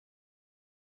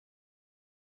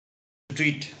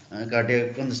treat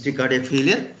congestive cardiac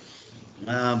failure,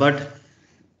 but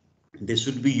they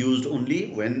should be used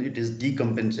only when it is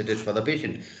decompensated for the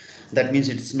patient. That means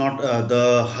it's not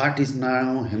the heart is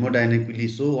now hemodynamically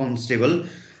so unstable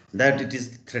that it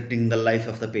is threatening the life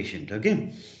of the patient.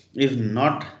 Okay, if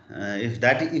not, if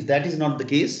that is not the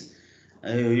case,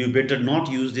 you better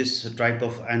not use this type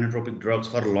of inotropic drugs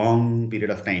for long period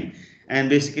of time. And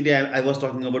basically, I was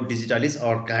talking about digitalis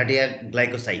or cardiac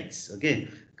glycosides. Okay,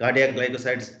 cardiac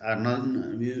glycosides are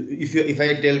non. If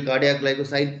I tell cardiac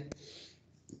glycoside,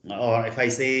 or if I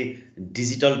say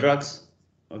digital drugs,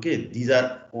 okay, these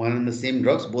are one and the same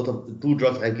drugs. Both of the two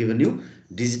drugs I've given you,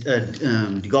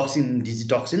 digoxin,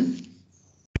 digitoxin,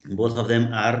 both of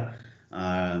them are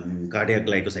cardiac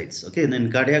glycosides. Okay, and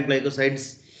then cardiac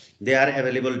glycosides, they are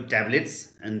available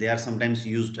tablets, and they are sometimes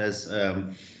used as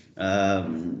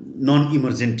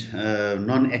non-emergent,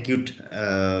 non-acute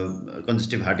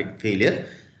congestive heart failure.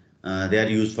 They are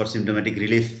used for symptomatic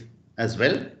relief as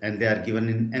well, and they are given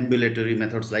in ambulatory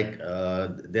methods, like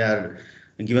they are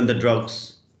given the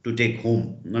drugs to take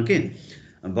home. Okay,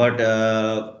 but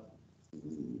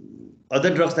other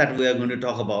drugs that we are going to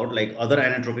talk about, like other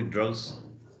inotropic drugs,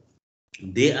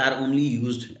 they are only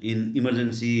used in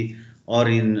emergency or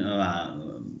in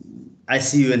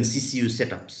ICU and CCU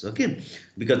setups. Okay,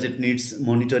 because it needs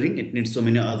monitoring, it needs so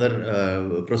many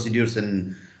other procedures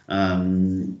and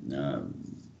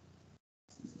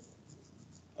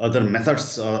other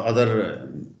methods, or other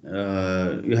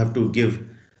you have to give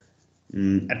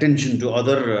attention to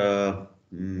other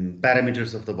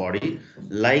parameters of the body,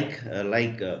 like uh,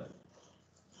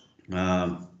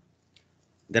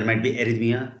 there might be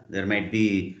arrhythmia, there might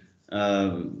be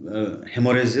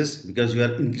hemorrhages because you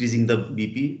are increasing the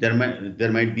BP. There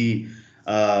might be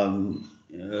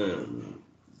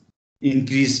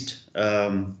increased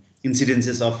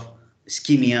incidences of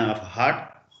ischemia of heart.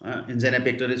 Angina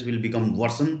pectoris will become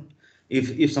worsened.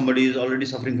 If somebody is already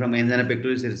suffering from angina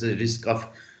pectoris, there is a risk of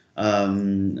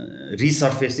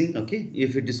resurfacing. Okay,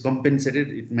 if it is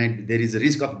compensated, there is a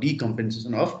risk of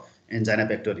decompensation of angina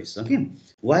pectoris. Okay,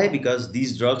 why? Because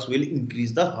these drugs will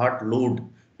increase the heart load.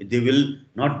 They will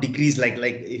not decrease, like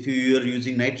if you are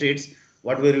using nitrates.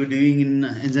 What were we doing in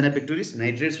angina pectoris?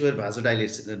 Nitrates were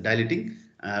vasodilating,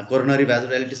 coronary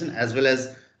vasodilatation, as well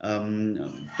as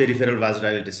peripheral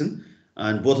vasodilatation,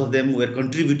 and both of them were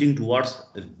contributing towards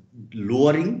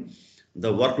lowering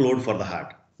the workload for the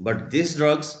heart. But these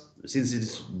drugs, since it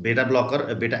is beta blocker,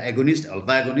 a beta agonist,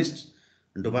 alpha agonist,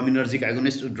 dopaminergic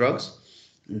agonist drugs,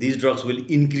 these drugs will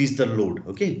increase the load.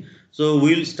 Okay, so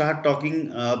we'll start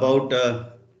talking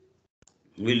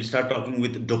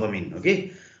with dopamine.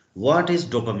 Okay, what is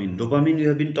dopamine? Dopamine we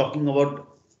have been talking about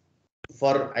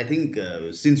for, I think,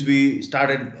 since we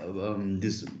started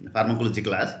this pharmacology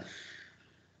class.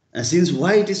 Since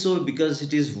why it is so? Because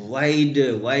it is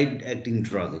wide acting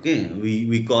drug. Okay,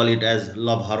 we call it as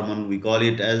love hormone. We call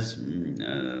it as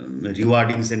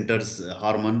rewarding centers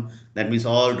hormone. That means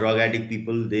all drug addict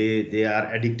people, they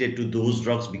are addicted to those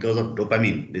drugs because of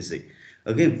dopamine, they say.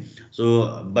 Okay,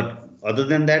 so but other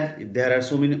than that, there are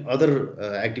so many other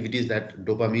activities that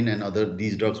dopamine and other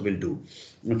these drugs will do.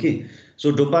 Okay,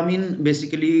 so dopamine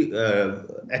basically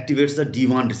activates the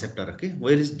D1 receptor. Okay,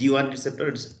 where is D1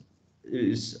 receptor?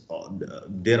 Is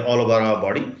They're all over our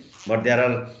body, but there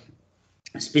are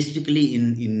specifically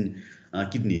in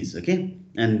kidneys. Okay,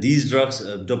 and these drugs,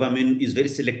 dopamine is very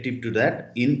selective to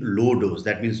that in low dose.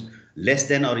 That means less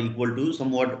than or equal to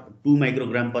somewhat 2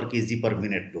 microgram per kg per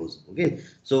minute dose. Okay,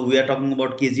 so we are talking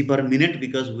about kg per minute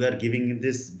because we are giving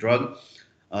this drug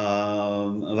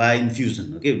via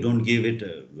infusion. Okay, don't give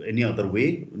it any other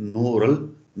way. No oral,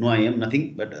 no IM,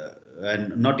 nothing, but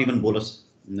and not even bolus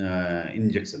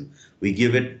injection. We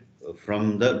give it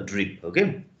from the drip.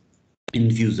 Okay,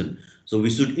 infusion. So we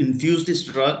should infuse this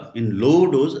drug in low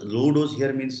dose. Low dose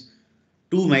here means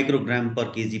 2 microgram per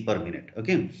kg per minute.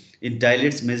 Okay, it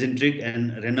dilates mesenteric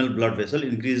and renal blood vessel,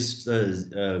 increases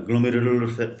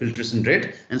glomerular filtration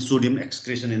rate and sodium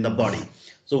excretion in the body.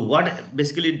 So what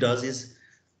basically it does is,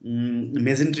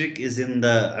 mesenteric is in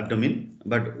the abdomen,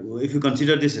 but if you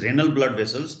consider this renal blood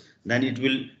vessels, then it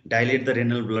will dilate the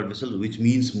renal blood vessels, which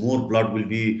means more blood will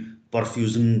be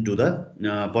perfused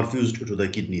to the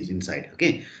kidneys inside.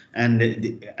 Okay, and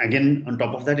again on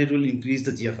top of that, it will increase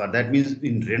the GFR. That means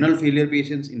in renal failure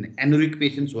patients, in anuric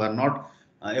patients who are not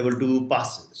able to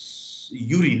pass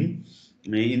urine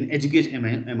in adequate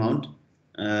amount,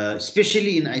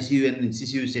 especially in ICU and in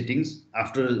CCU settings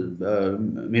after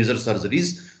major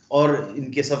surgeries, or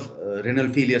in case of renal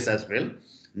failures as well.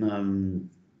 Um,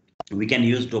 we can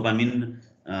use dopamine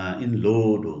in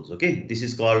low dose. Okay, this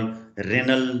is called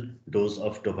renal dose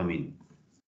of dopamine.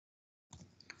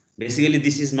 Basically,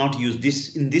 this is not used.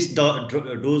 This in this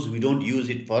dose we don't use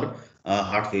it for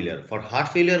heart failure. For heart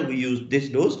failure, we use this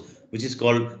dose, which is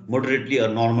called moderately or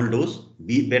normal dose,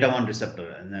 beta 1 receptor.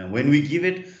 And when we give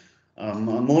it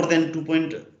more than 2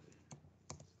 point,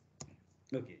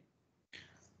 okay,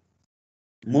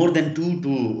 more than 2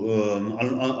 to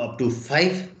up to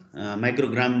 5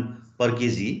 microgram per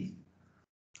kg,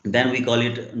 then we call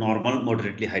it normal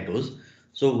moderately high dose.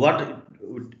 So what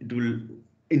it will,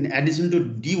 in addition to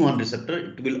D1 receptor,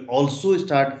 it will also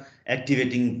start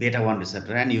activating beta 1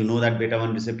 receptor, and you know that beta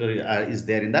 1 receptor is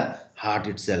there in the heart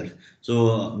itself. So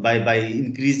by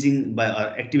increasing, by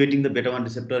activating the beta 1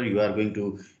 receptor, you are going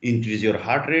to increase your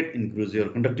heart rate, increase your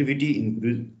conductivity,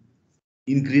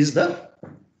 increase the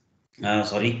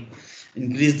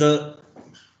increase the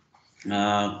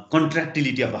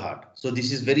contractility of the heart. So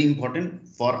this is very important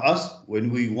for us when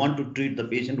we want to treat the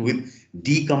patient with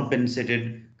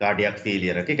decompensated cardiac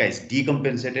failure. Okay, guys,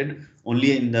 decompensated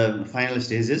only in the final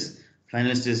stages.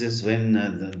 Final stages when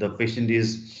the patient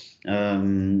is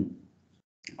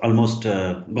almost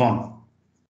gone.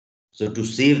 So to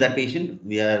save that patient,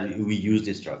 we use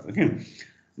this drug. Okay,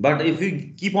 but if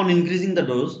we keep on increasing the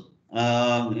dose,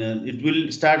 it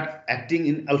will start acting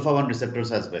in alpha 1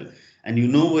 receptors as well. And you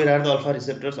know where are the alpha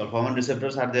receptors? Alpha 1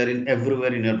 receptors are there in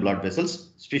everywhere in your blood vessels,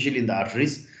 especially in the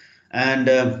arteries. And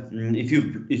if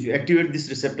you activate this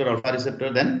receptor, alpha receptor,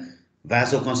 then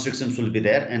vasoconstrictions will be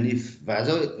there. And if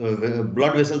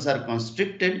blood vessels are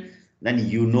constricted, then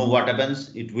you know what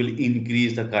happens. It will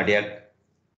increase the cardiac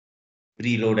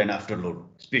preload and afterload,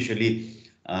 especially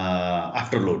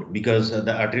afterload, because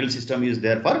the arterial system is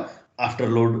there for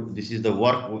afterload. This is the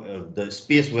work, the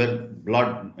space where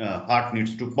blood heart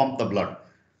needs to pump the blood.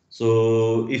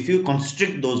 So if you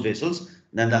constrict those vessels,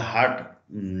 then the heart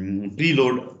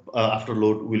preload,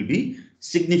 afterload will be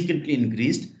significantly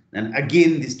increased. And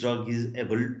again, this drug is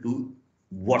able to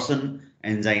worsen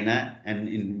angina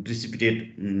and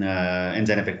precipitate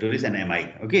angina pectoris and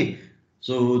MI. Okay,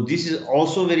 so this is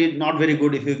also not very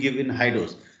good if you give in high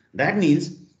dose. That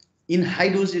means in high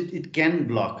dose it can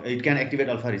block, it can activate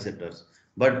alpha receptors.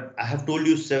 But I have told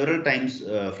you several times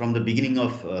from the beginning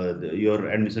of your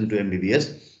admission to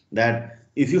MBBS that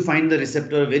if you find the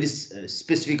receptor very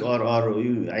specific,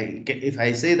 if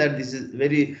I say that this is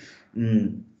very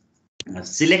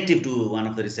selective to one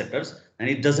of the receptors, and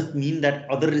it doesn't mean that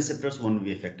other receptors won't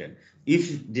be affected.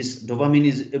 If this dopamine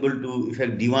is able to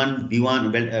affect D1,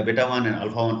 B1, beta 1 and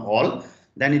alpha 1 all,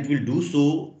 then it will do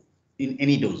so in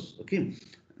any dose. Okay,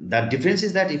 the difference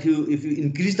is that if you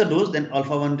increase the dose, then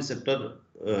alpha 1 receptor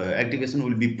activation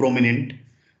will be prominent.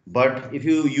 But if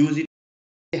you use it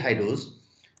high dose,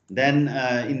 then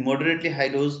in moderately high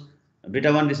dose,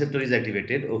 beta 1 receptor is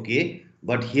activated. Okay,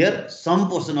 but here some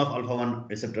portion of alpha 1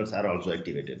 receptors are also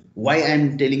activated. Why I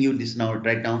am telling you this now,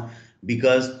 right now?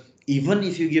 Because even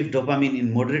if you give dopamine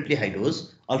in moderately high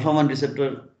dose, alpha 1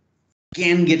 receptor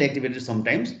can get activated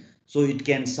sometimes. So it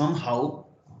can somehow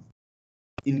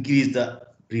increase the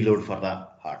preload for the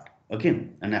heart. Okay,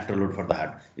 and afterload for the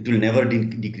heart. It will never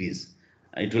decrease.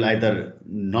 It will either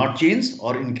not change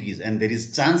or increase. And there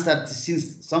is chance that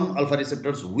since some alpha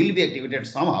receptors will be activated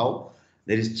somehow,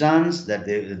 there is chance that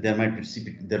there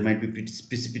might be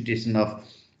precipitation of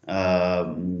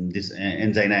this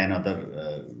angina and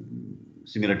other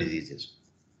similar diseases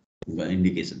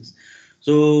indications.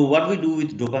 So what we do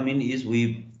with dopamine is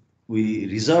we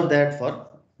reserve that for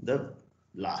the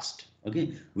last.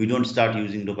 Okay, we don't start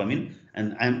using dopamine,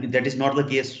 and that is not the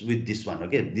case with this one.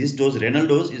 Okay, this dose, renal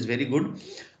dose, is very good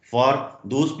for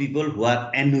those people who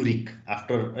are anuric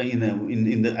after in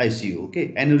the ICU.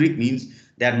 Okay, anuric means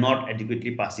they are not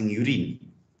adequately passing urine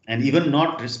and even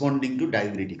not responding to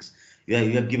diuretics. You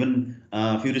have given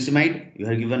furosemide, you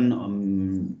have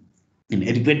given in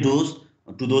adequate dose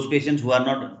to those patients who are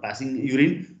not passing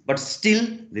urine, but still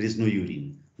there is no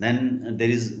urine. Then there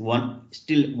is one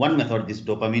method, this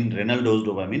dopamine, renal dose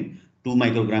dopamine, 2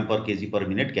 microgram per kg per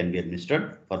minute can be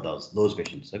administered for those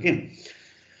patients. Okay.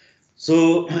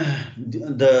 So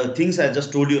the things I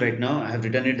just told you right now, I have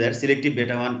written it there. Selective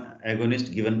beta 1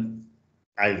 agonist given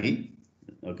IV.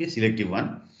 Okay, selective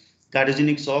one.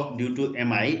 Cardiogenic shock due to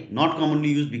MI, not commonly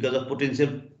used because of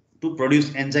potential to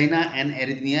produce angina and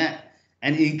arrhythmia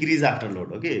and increase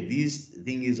afterload. Okay, this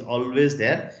thing is always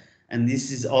there, and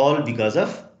this is all because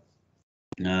of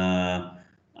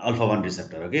alpha 1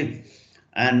 receptor. Okay,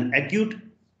 and acute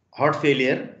heart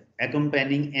failure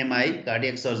accompanying MI,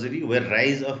 cardiac surgery where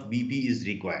rise of BP is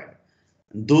required.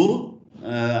 Though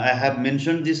I have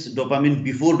mentioned this dopamine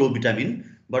before dopamine,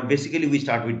 but basically we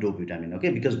start with dopamine.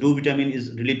 Okay, because dopamine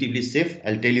is relatively safe.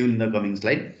 I'll tell you in the coming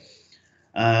slide.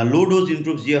 Low dose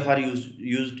improves GFR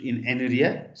used in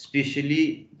anuria,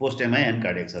 especially post-MI and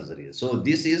cardiac surgery. So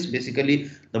this is basically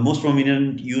the most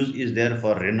prominent use is there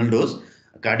for renal dose.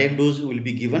 Cardiac dose will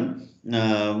be given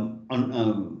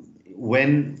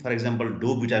when, for example,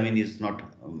 vitamin is not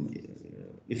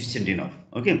efficient enough.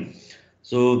 Okay,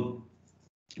 so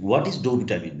what is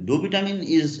vitamin? Vitamin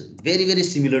is very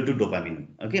similar to dopamine.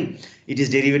 Okay, it is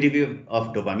derivative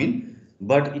of dopamine,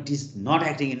 but it is not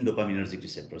acting in dopaminergic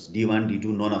receptors. D1, D2,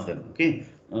 none of them. Okay,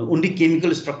 only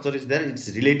chemical structure is there. It's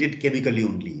related chemically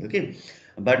only. Okay,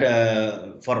 but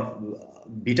for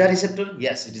beta receptor,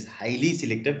 yes, it is highly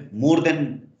selective, more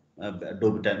than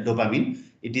dopamine.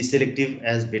 It is selective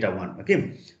as beta 1.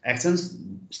 Okay, actions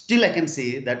still I can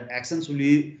say that actions will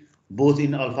be both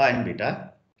in alpha and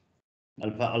beta.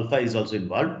 Alpha is also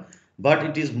involved, but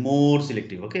it is more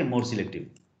selective. Okay, more selective.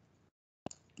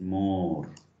 More.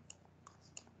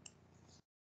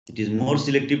 It is more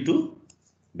selective to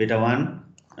beta 1.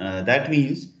 That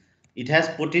means it has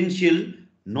potential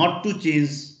not to change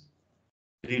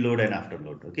preload and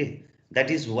afterload. Okay,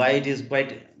 that is why it is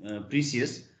quite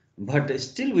precious, but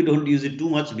still we don't use it too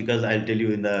much because I'll tell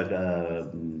you in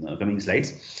the coming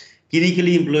slides.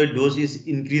 Clinically employed dose is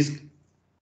increased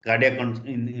cardiac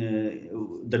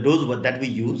the dose that we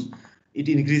use, it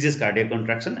increases cardiac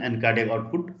contraction and cardiac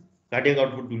output. Cardiac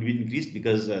output will be increased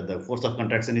because the force of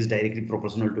contraction is directly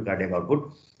proportional to cardiac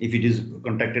output. If it is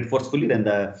contracted forcefully, then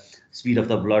the speed of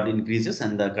the blood increases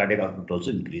and the cardiac output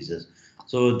also increases.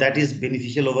 So that is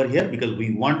beneficial over here because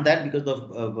we want that because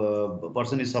the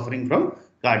person is suffering from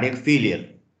cardiac failure.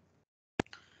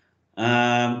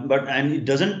 And it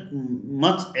doesn't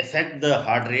much affect the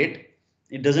heart rate.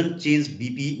 It doesn't change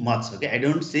BP much. Okay, I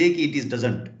don't say it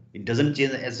doesn't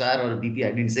change SR or BP.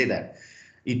 I didn't say that.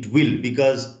 It will,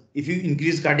 because if you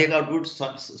increase cardiac output,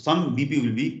 some BP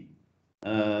will be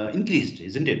increased,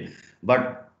 isn't it?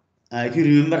 But if you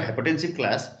remember hypertensive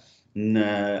class,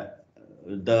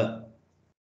 the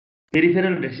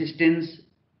peripheral resistance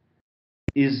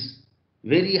is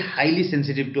very highly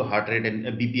sensitive to heart rate and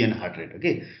BP and heart rate.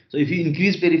 Okay, so if you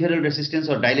increase peripheral resistance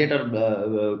or dilate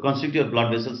or constrict your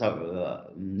blood vessels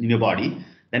in your body,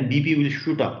 then BP will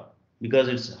shoot up because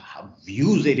it's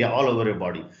huge area all over your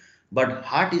body. But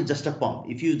heart is just a pump.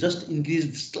 If you just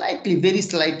increase slightly, very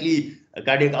slightly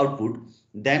cardiac output,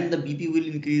 then the BP will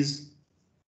increase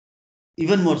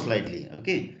even more slightly.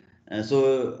 Okay,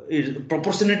 so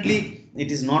proportionately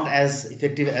it is not as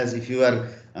effective as if you are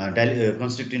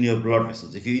constricting your blood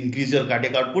vessels. If you increase your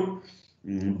cardiac output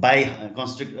by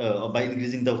by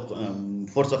increasing the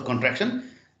force of contraction,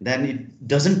 then it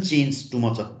doesn't change too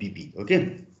much of BP.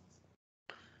 Okay,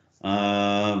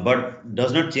 but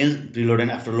does not change preload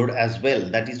and afterload as well.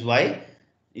 That is why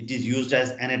it is used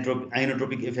as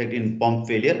inotropic effect in pump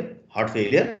failure, heart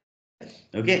failure.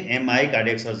 Okay, MI,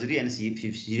 cardiac surgery, and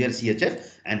severe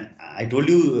CHF. And I told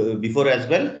you before as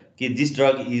well, okay, this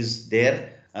drug is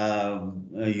there.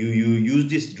 You use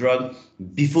this drug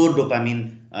before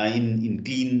dopamine in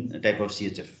clean type of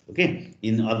CHF. Okay,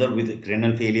 in other with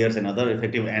renal failures and other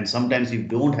effective, and sometimes if you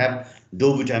don't have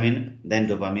dovitamin, then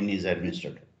dopamine is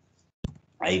administered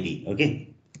IV.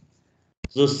 Okay,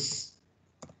 so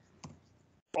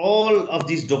all of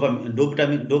these dopamine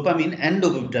and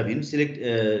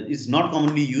dopamine is not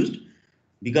commonly used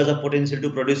because of potential to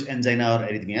produce angina or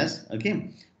arrhythmias.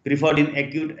 Okay, preferred in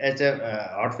acute HF,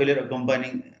 heart failure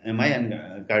accompanying MI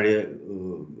and cardiac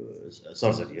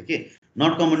surgery. Okay,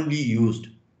 not commonly used.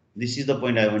 This is the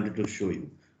point I wanted to show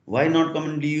you. Why not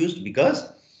commonly used?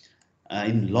 Because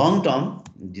in long term,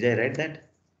 did I write that?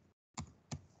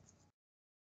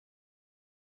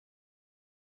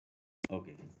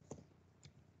 Okay.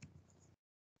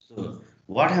 So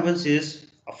what happens is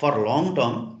for long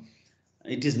term,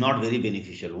 it is not very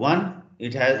beneficial. One,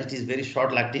 it is very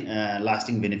short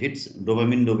lasting benefits.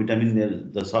 Dopamine,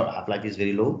 dovitamin, the half life is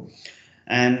very low,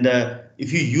 and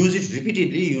if you use it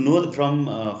repeatedly, you know from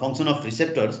function of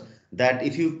receptors that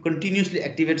if you continuously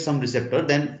activate some receptor,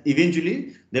 then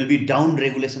eventually there will be down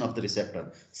regulation of the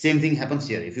receptor. Same thing happens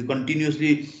here. If you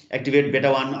continuously activate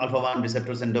beta 1, alpha 1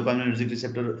 receptors and dopaminergic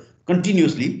receptor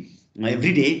continuously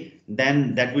every day,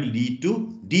 then that will lead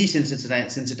to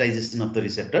desensitization of the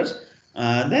receptors.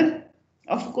 Then,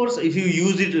 of course, if you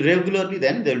use it regularly,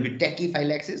 then there will be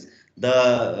tachyphylaxis.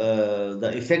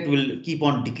 The effect will keep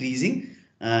on decreasing.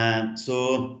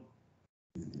 So,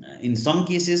 in some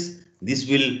cases, this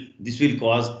will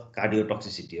cause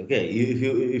cardiotoxicity. Okay,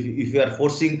 if you are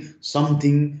forcing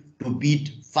something to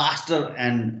beat faster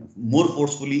and more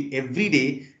forcefully every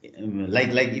day, like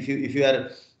if you are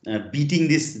beating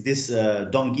this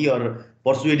donkey or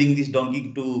persuading this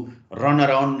donkey to run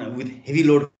around with heavy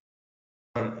load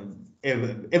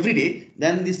every day,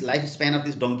 then this lifespan of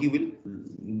this donkey will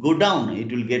go down.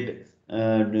 It will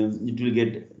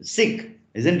get sick,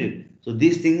 isn't it? So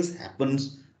these things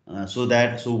happens, so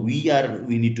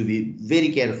we need to be very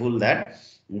careful that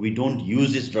we don't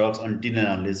use these drugs until and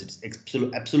unless it's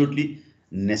absolutely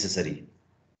necessary.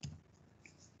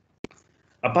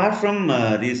 Apart from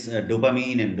this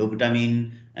dopamine and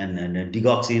dobutamine and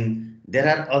digoxin, there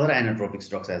are other inotropic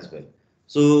drugs as well.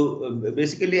 So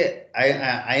basically,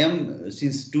 I am,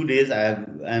 since 2 days I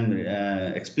am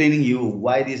explaining you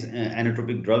why these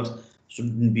inotropic drugs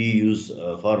shouldn't be used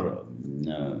for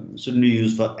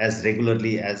as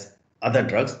regularly as other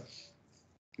drugs.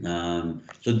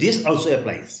 So this also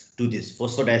applies to this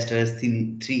phosphodiesterase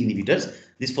 3 inhibitors.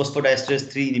 This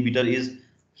phosphodiesterase 3 inhibitor is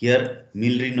here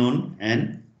milrinone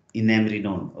and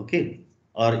inamrinone. Okay,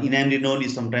 or inamrinone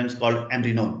is sometimes called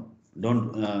amrinone.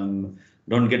 Don't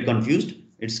get confused.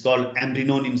 It's called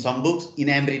amrinone in some books,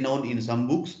 inamrinone in some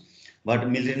books, but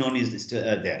milrinone is still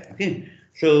there. Okay,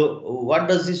 so what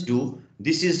does this do?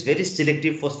 This is very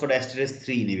selective phosphodiesterase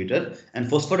 3 inhibitor, and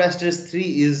phosphodiesterase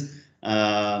 3 is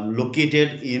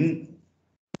located in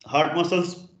heart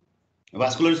muscles,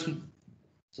 vascular,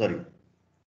 sorry,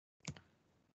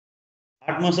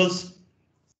 heart muscles,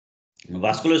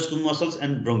 vascular smooth muscles,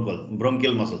 and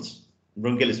bronchial muscles,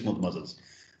 bronchial smooth muscles.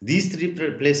 These three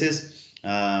places,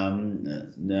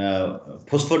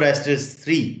 phosphodiesterase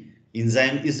 3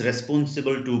 enzyme is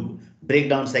responsible to break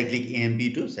down cyclic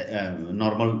AMP to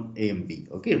normal AMP.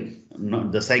 Okay,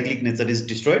 the cyclic nature is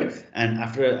destroyed, and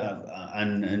after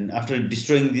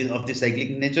destroying the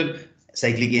cyclic nature,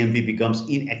 cyclic AMP becomes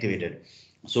inactivated.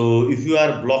 So if you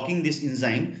are blocking this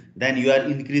enzyme, then you are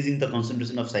increasing the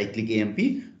concentration of cyclic AMP,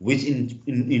 which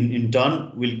in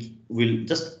turn will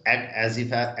just act as if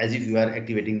you are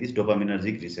activating this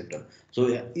dopaminergic receptor.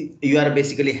 So you are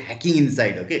basically hacking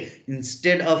inside. Okay,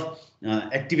 instead of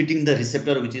activating the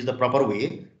receptor, which is the proper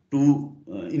way to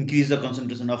increase the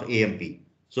concentration of AMP.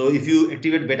 So if you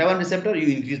activate beta 1 receptor, you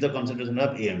increase the concentration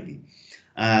of AMP.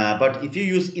 But if you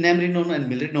use inamrinone and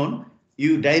milrinone,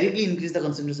 you directly increase the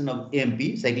concentration of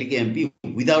AMP, cyclic AMP,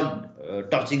 without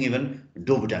touching even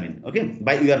dobutamine. Okay,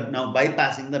 you are now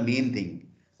bypassing the main thing.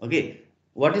 Okay,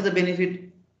 what is the benefit?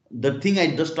 The thing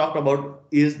I just talked about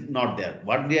is not there.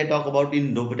 What did I talk about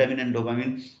in dobutamine and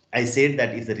dopamine? I said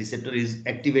that if the receptor is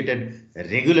activated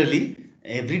regularly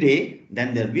every day,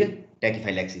 then there will be a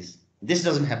tachyphylaxis. This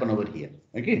doesn't happen over here.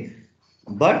 Okay,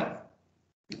 but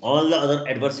all the other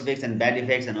adverse effects and bad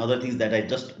effects and other things that I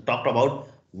just talked about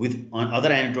with on other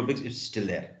inotropics is still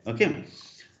there. Okay,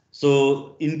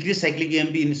 so increased cyclic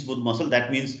AMP in smooth muscle. That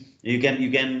means you can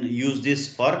use this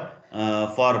for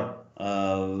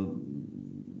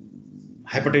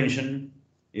hypertension.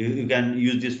 You can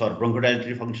use this for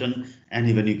bronchodilatory function, and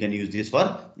even you can use this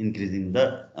for increasing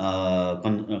the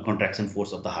contraction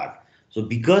force of the heart. So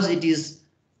because it is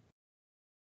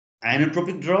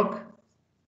inotropic drug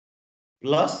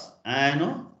plus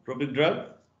inotropic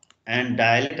drug and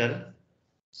dilator,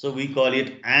 so we call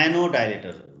it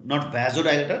anodilator, not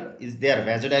vasodilator. Is there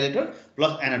vasodilator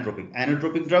plus inotropic?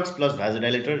 Inotropic drugs plus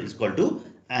vasodilator is called to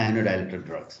anodilator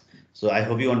drugs. So I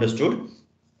hope you understood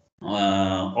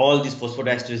all these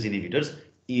phosphodiesterase inhibitors.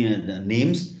 The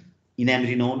names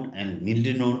inamrinone and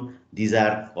milrinone, these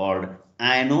are called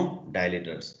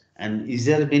anodilators. And is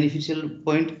there a beneficial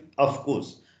point? Of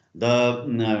course.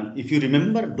 If you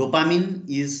remember, dopamine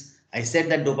is, I said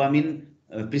that dopamine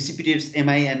precipitates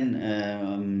MI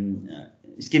and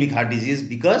ischemic heart disease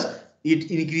because it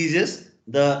increases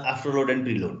the afterload and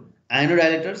preload.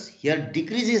 Anodilators here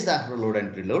decreases the afterload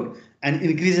and preload and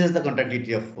increases the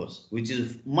contractility of force, which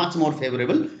is much more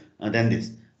favorable than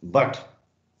this. But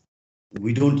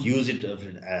we don't use it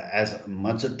as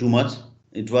much, too much.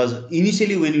 It was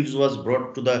initially, when it was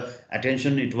brought to the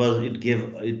attention, it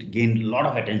gained a lot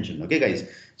of attention. Okay, guys.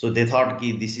 So they thought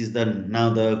this is now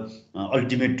the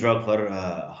ultimate drug for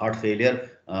heart failure.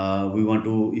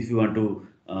 If you want to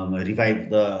revive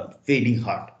the fading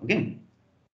heart. Okay,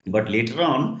 but later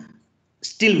on,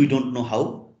 still we don't know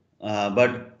how.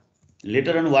 But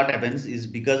later on, what happens is,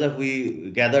 because of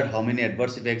we gathered how many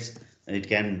adverse effects it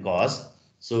can cause.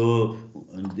 So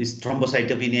this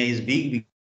thrombocytopenia is big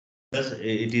because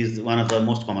it is one of the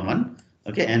most common one.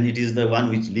 Okay, and it is the one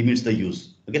which limits the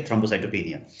use. Okay,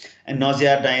 thrombocytopenia, and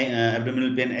nausea,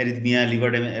 abdominal pain, arrhythmia,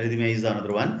 liver damage. Arrhythmia is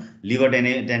another one. Liver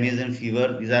damage and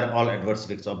fever. These are all adverse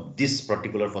effects of this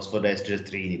particular phosphodiesterase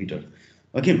 3 inhibitor.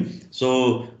 Okay,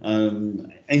 so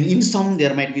and in some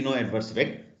there might be no adverse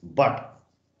effect, but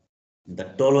the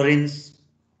tolerance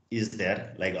is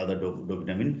there like other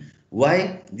dopamine.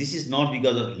 Why? This is not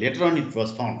because of later on it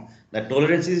was found that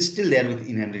tolerance is still there with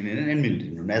inamrinone and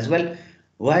milrinone as well.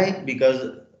 Why?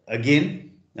 Because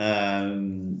again,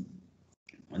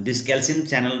 this calcium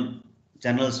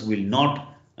channels will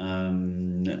not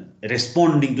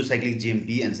responding to cyclic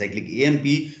GMP and cyclic AMP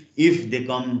if they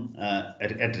come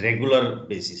at regular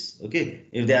basis. Okay,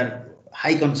 if they are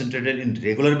high concentrated in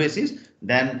regular basis,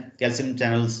 then calcium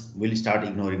channels will start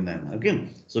ignoring them. Okay,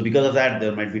 so because of that,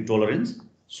 there might be tolerance.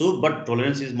 So, but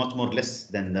tolerance is much more less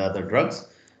than the other drugs.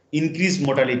 Increased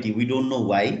mortality, we don't know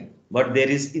why, but there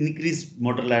is increased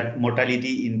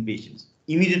mortality in patients.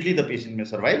 Immediately the patient may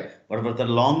survive, but for the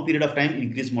long period of time,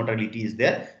 increased mortality is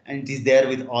there, and it is there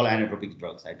with all inotropic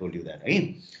drugs. I told you that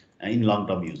again in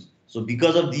long-term use. So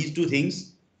because of these two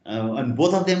things, and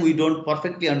both of them we don't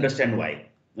perfectly understand why.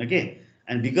 Okay,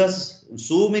 and because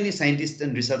so many scientists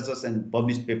and researchers and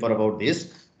published paper about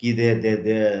this,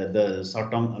 the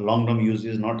short-term, long-term use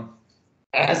is not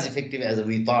as effective as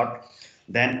we thought,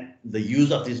 then the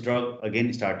use of this drug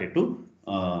again started to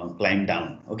climb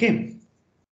down. Okay,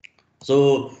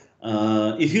 so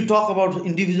if you talk about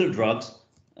individual drugs,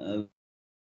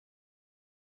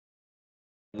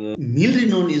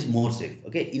 milrinone is more safe.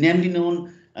 Okay,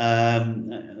 inamrinone.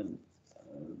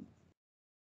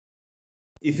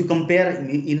 If you compare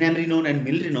inamrinone and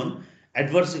milrinone,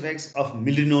 adverse effects of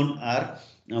milrinone are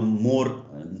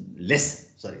less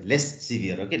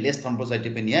severe. Okay, less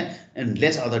thrombocytopenia and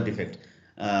less other defect.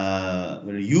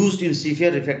 Used in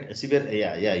severe,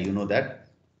 yeah, you know that.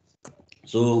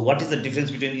 So, what is the difference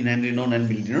between inamrinone and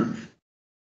milrinone?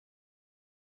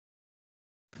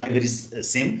 Very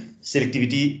same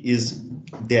selectivity is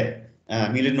there.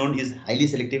 Milrinone is highly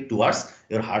selective towards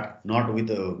your heart, not with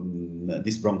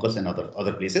this bronchus and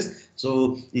other places.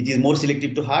 So it is more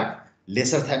selective to heart,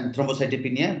 lesser than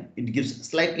thrombocytopenia. It gives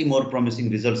slightly more promising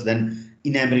results than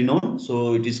inamrinone.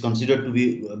 So it is considered to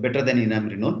be better than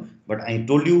inamrinone. But I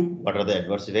told you what are the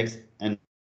adverse effects and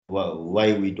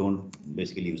why we don't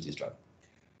basically use this drug.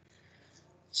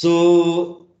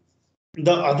 So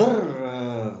the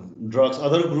other drugs,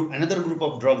 another group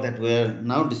of drug that we're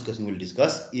now will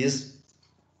discuss is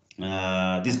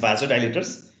these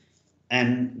vasodilators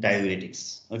and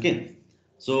diuretics. Okay,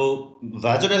 so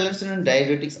vasodilators and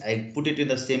diuretics, I put it in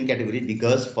the same category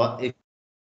because for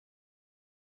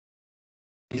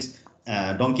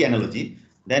donkey analogy,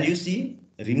 then you see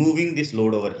removing this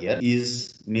load over here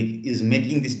is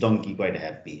making this donkey quite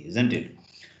happy, isn't it?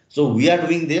 So we are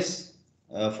doing this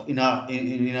in our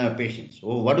patients.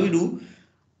 So what do we do?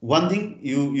 One thing,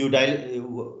 you use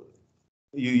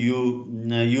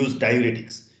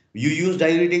diuretics. You use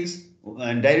diuretics,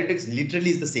 and diuretics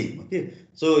literally is the same. Okay,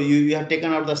 so you have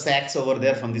taken out the sacs over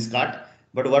there from this cart,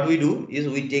 but what we do is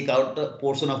we take out a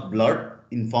portion of blood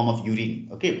in form of urine.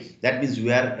 Okay, that means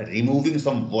we are removing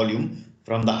some volume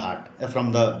from the heart,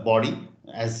 from the body,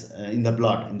 as in the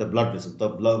blood vessel. The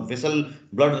blood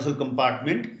vessel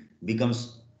compartment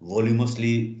becomes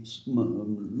volumously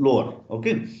lower.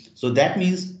 Okay, so that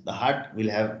means the heart will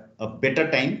have a better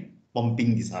time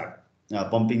pumping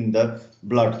pumping the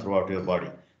blood throughout your body.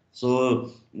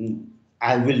 So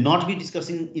I will not be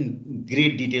discussing in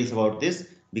great details about this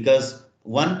because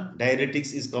one,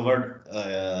 diuretics is covered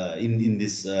in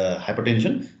this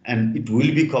hypertension, and it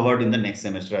will be covered in the next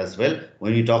semester as well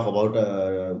when we talk about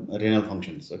renal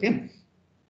functions. Okay,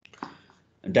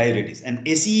 diuretics and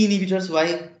ACE inhibitors.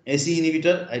 Why ACE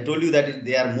inhibitor? I told you that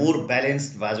they are more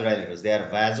balanced vasodilators. They are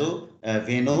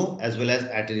veno as well as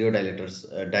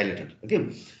dilator.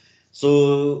 Okay,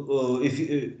 so if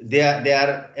they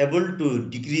are able to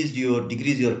decrease your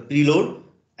preload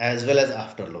as well as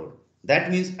afterload.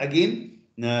 That means again,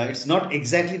 it's not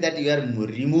exactly that you are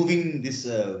removing this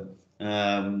the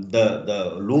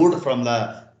load from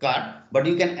the cart, but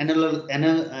you can analogize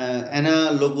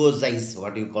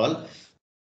what you call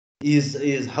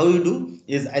is how you do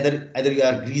is either you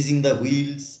are greasing the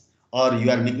wheels or you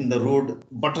are making the road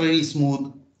buttery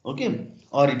smooth. Okay,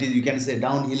 or it is, you can say,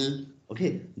 downhill.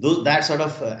 Okay, those that sort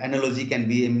of analogy can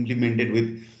be implemented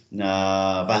with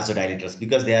vasodilators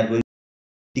because they are going to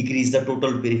decrease the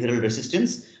total peripheral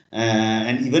resistance,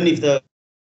 and even if the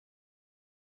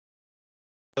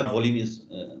volume is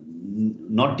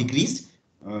not decreased,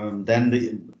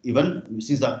 then even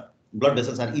since the blood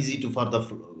vessels are easy to for the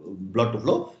blood to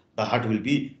flow, the heart will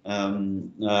be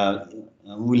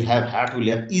will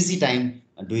have easy time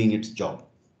doing its job.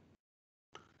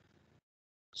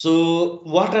 So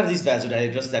what are these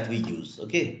vasodilators that we use?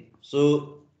 Okay,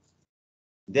 so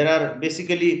there are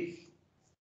basically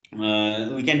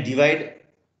we can divide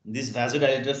these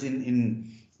vasodilators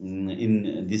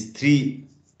in these three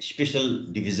special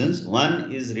divisions.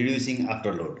 One is reducing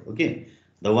after load. Okay,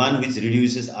 the one which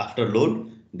reduces after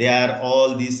load, they are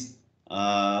all these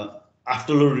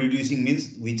after load reducing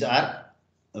means which are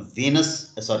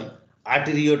venous, sorry,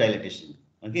 arteriodilatation.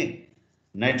 Okay,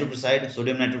 nitroprusside,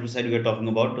 sodium nitroprusside we are talking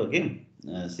about. Okay,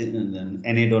 Na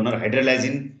donor,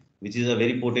 hydralazine, which is a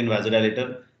very potent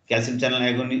vasodilator, calcium channel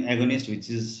agonist, which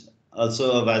is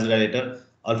also a vasodilator,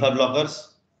 alpha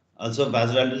blockers, also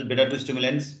vasodilators, beta 2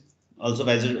 stimulants, also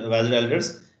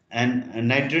vasodilators, and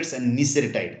nitrates and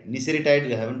niseritide. Niseritide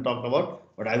we haven't talked about,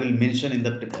 but I will mention in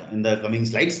the coming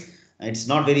slides. It's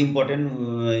not very important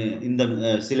in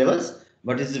the syllabus,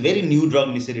 but it's a very new drug,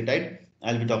 niseritide.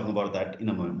 I'll be talking about that in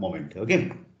a moment.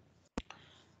 Okay.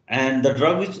 And the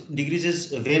drug which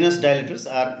decreases venous dilators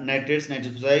are nitrates,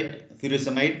 nitrosamide,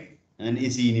 furosemide, and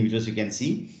AC inhibitors. You can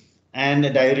see, and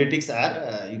diuretics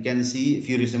are you can see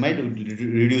furosemide would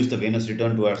reduce the venous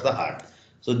return towards the heart.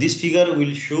 So this figure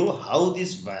will show how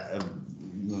these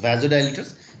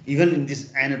vasodilators, even in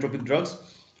these inotropic drugs,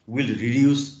 will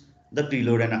reduce the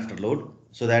preload and afterload,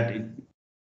 so that it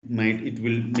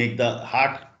will make the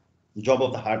heart job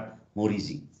of the heart more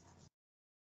easy.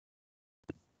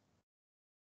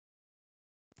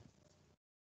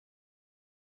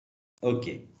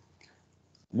 Okay.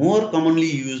 More commonly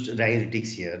used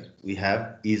diuretics here we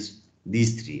have is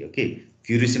these three. Okay,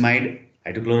 furosemide,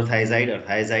 hydrochlorothiazide or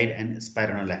thiazide, and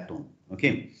spironolactone.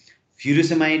 Okay,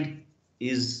 furosemide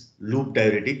is loop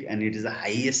diuretic and it is the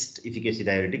highest efficacy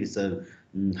diuretic. It's a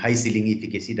high ceiling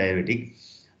efficacy diuretic.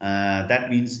 That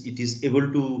means it is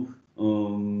able to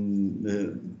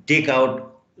take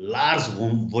out large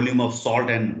volume of salt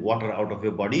and water out of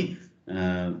your body,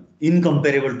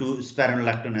 incomparable to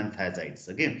spironolactone and thiazides.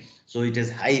 Okay, so it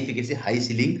has high efficacy, high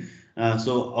ceiling.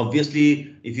 So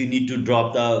obviously, if you need to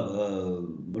drop the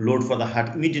load for the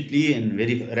heart immediately in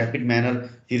very rapid manner,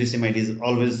 furosemide is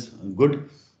always good.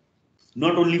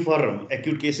 Not only for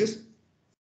acute cases,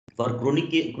 for chronic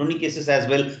cases as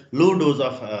well. Low dose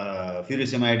of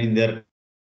furosemide in their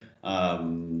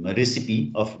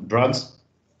recipe of drugs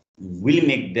will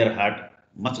make their heart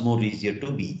much more easier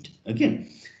to beat. Okay,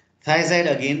 thiazide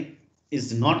again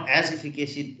is not as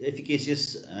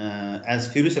efficacious as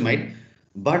furosemide,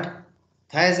 but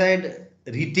thiazide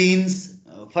retains.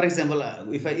 For example,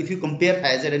 if you compare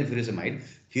thiazide and furosemide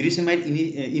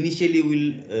initially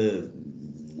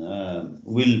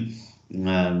will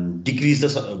decrease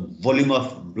the volume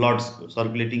of blood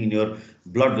circulating in your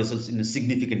blood vessels in a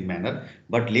significant manner,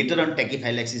 but later on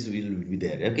tachyphylaxis will be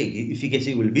there. Okay,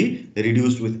 efficacy will be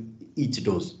reduced with each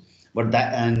dose, but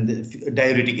that and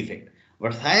diuretic effect.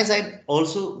 But thiazide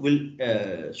also will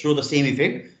show the same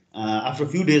effect after a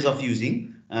few days of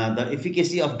using. The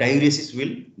efficacy of diuresis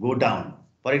will go down.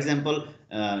 For example,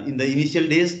 in the initial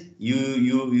days,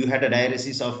 you had a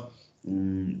diuresis of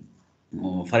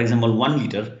for example 1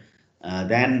 liter,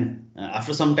 then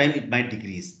after some time it might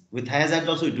decrease. With thiazide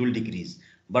also it will decrease,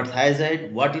 but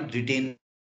thiazide what it retains,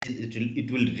 it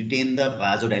will retain the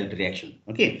vasodilatory action.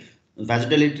 Okay,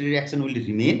 vasodilatory action will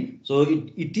remain, so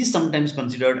it is sometimes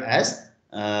considered as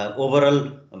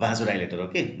overall vasodilator.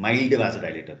 Okay, mild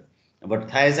vasodilator. But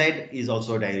thiazide is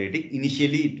also a diuretic.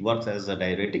 Initially it works as a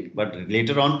diuretic, but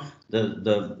later on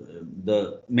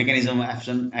the mechanism of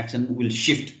action will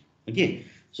shift. Okay,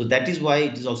 so that is why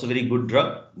it is also very good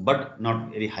drug, but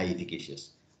not very high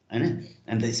efficacious. And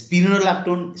the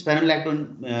spironolactone,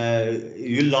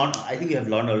 you learn. I think you have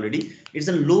learned already. It's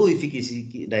a low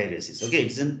efficacy diuresis. Okay,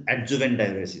 it's an adjuvant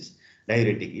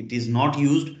diuretic. It is not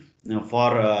used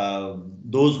for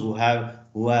those who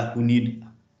need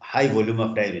high volume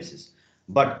of diuresis.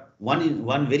 But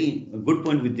one very good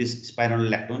point with this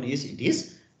spironolactone is it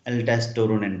is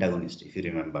aldosterone antagonist, if you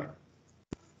remember.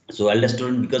 So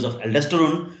aldosterone, because of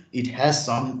aldosterone, it has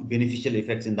some beneficial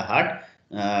effects in the heart.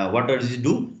 What does it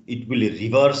do? It will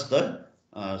reverse the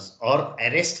or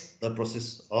arrest the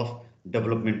process of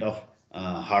development of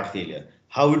heart failure.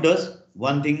 How it does?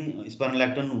 One thing,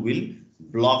 spironolactone will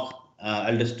block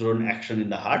aldosterone action in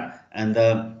the heart, and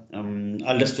the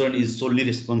aldosterone is solely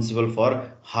responsible for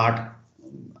heart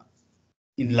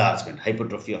enlargement,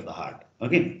 hypertrophy of the heart.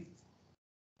 Okay.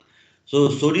 So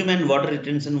sodium and water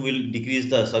retention will decrease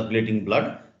the circulating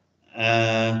blood,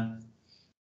 uh,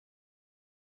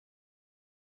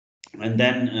 and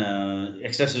then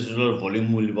extracellular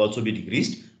volume will also be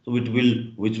decreased. So which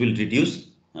will reduce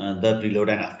the preload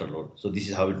and afterload. So this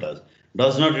is how it does.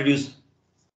 Does not reduce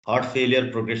heart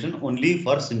failure progression, only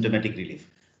for symptomatic relief.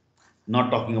 Not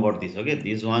talking about this. Okay,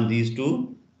 these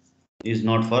two is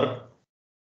not for.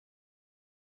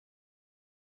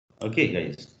 Okay,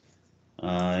 guys.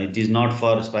 It is not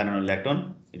for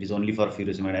spironolactone. It is only for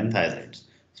furosemide and thiazides.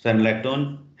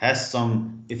 Spironolactone has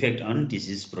some effect on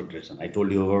disease progression. I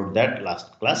told you about that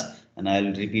last class, and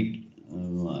I'll repeat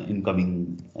in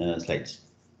coming slides.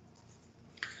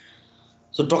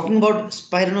 So talking about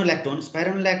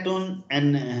spironolactone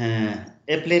and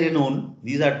eplerenone,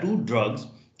 these are two drugs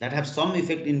that have some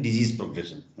effect in disease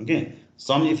progression. Okay,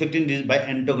 some effect in disease by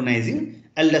antagonizing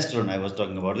aldosterone. I was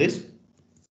talking about this.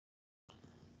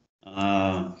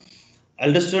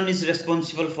 Aldosterone is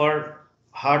responsible for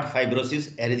heart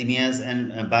fibrosis, arrhythmias,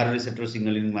 and baroreceptor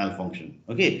signaling malfunction.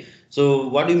 Okay, so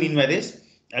what do you mean by this?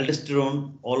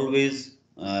 Aldosterone always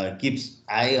keeps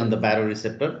eye on the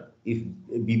baroreceptor. If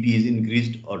BP is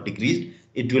increased or decreased,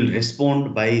 it will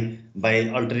respond by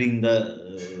altering the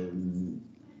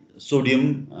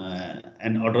sodium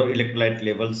and other electrolyte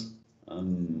levels,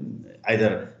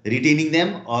 either retaining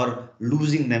them or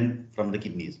losing them from the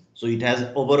kidneys. So it has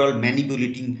overall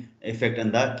manipulating effect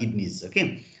on the kidneys.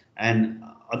 Okay, and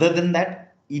other than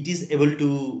that, it is able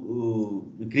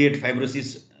to create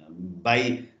fibrosis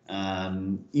by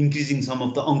increasing some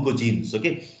of the oncogenes.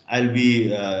 Okay, I'll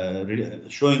be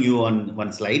showing you on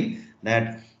one slide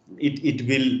that it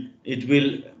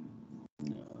will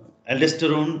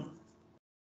aldosterone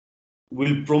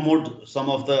will promote some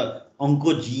of the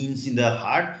oncogenes in the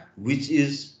heart, which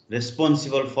is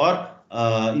responsible for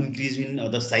increasing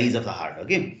the size of the heart.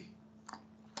 Okay,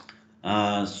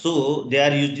 so they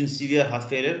are used in severe heart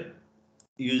failure.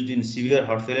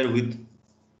 With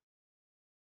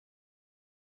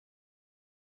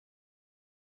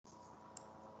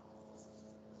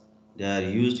they are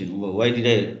used in. Why did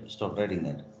I stop writing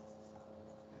that?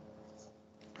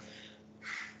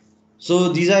 So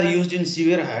these are used in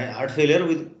severe heart failure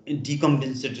with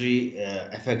decompensatory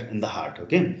effect in the heart.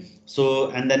 Okay.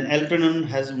 So and then alprazolam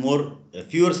has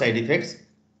fewer side effects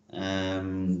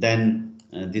than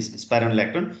this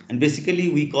spironolactone, and basically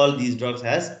we call these drugs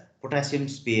as potassium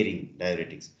sparing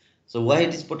diuretics. So why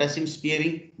it is potassium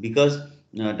sparing? Because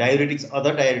other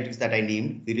diuretics that I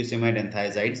named, furosemide and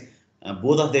thiazides,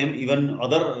 both of them, even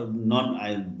other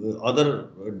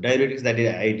diuretics that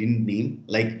I didn't name,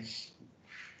 like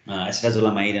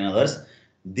acetazolamide and others,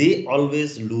 they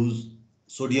always lose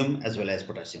sodium as well as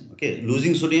potassium. Okay,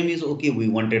 losing sodium is okay, we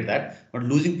wanted that, but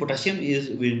losing potassium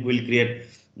will create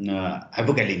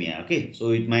hypokalemia. Okay, so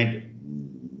it might,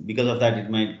 because of that, it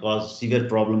might cause severe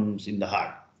problems in the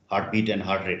heartbeat and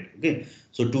heart rate. Okay,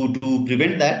 so to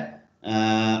prevent that,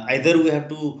 either we have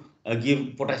to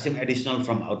give potassium additional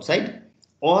from outside,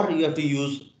 or you have to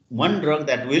use one drug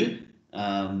that will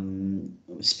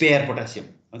spare potassium.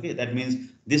 Okay, that means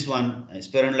this one,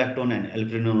 spironolactone and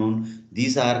alprazolam,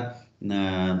 these are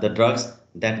the drugs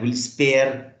that will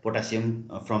spare potassium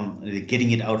from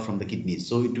getting it out from the kidneys.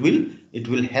 So it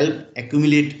will help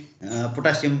accumulate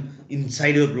potassium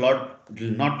inside your blood. It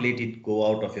will not let it go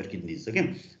out of your kidneys.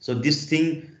 Okay, so this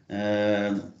thing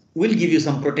will give you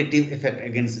some protective effect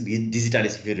against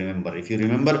digitalis. If you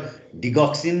remember,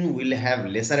 digoxin will have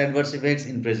lesser adverse effects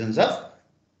in presence of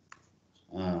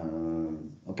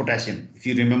potassium. If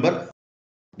you remember,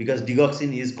 because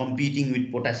digoxin is competing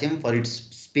with potassium for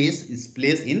its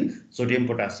place in sodium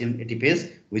potassium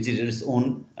ATPase, which is its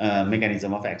own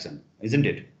mechanism of action, isn't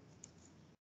it?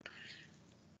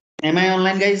 Am I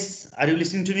online, guys? Are you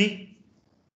listening to me?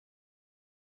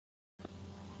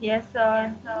 Yes,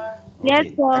 sir. Yes,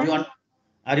 Okay. sir.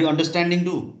 Are you understanding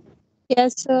too?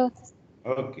 Yes, sir.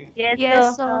 Okay. Yes,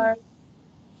 Yes, sir. sir.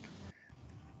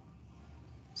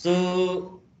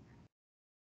 So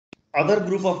other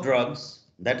group of drugs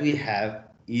that we have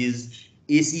is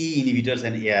ACE inhibitors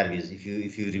and ARBs. If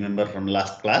you remember from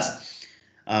last class,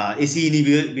 ACE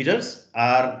inhibitors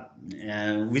are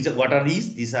what are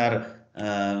these? These are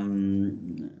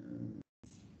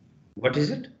what is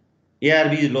it?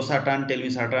 ARB is losartan,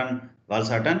 telmisartan,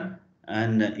 valsartan,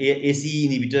 and ACE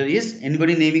inhibitor is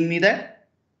anybody naming me that?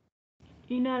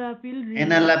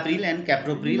 Enalapril and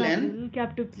captopril and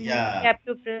yeah.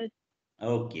 Captopril.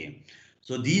 Okay,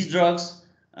 so these drugs,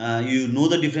 you know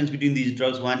the difference between these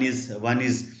drugs. One is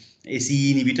ACE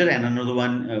inhibitor, and another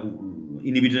one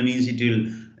inhibitor means it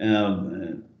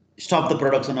will stop the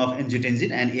production of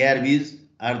angiotensin, and ARBs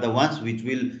are the ones which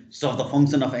will stop the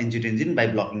function of angiotensin by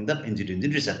blocking the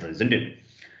angiotensin receptor, isn't it?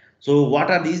 So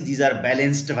what are these? These are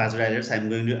balanced vasodilators.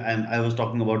 I was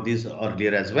talking about this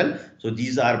earlier as well. So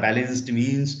these are balanced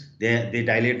means they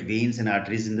dilate veins and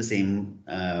arteries in the same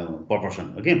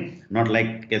proportion. Okay, not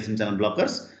like calcium channel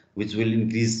blockers, which will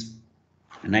increase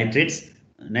nitrates.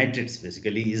 Nitrates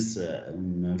basically is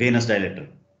venous dilator,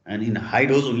 and in high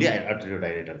dose only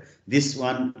arteriodilator. This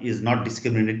one is not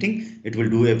discriminating. It will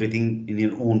do everything in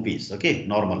your own pace. Okay,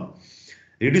 normal.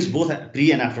 reduce both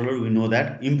pre and after load, we know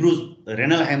that. Improves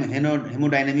renal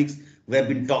hemodynamics. We have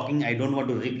been talking, I don't want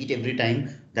to repeat every time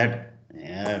that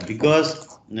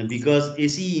because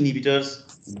ACE inhibitors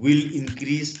will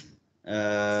increase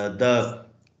the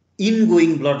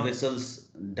ingoing blood vessels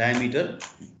diameter,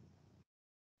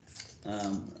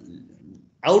 um,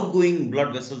 outgoing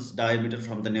blood vessels diameter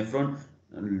from the nephron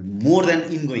more than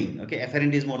ingoing. Okay,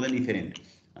 afferent is more than efferent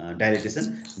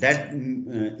dilatation. That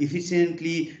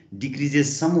efficiently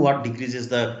somewhat decreases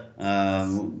the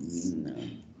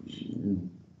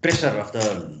pressure of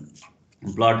the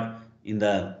blood in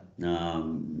the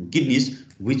kidneys,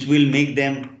 which will make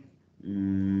them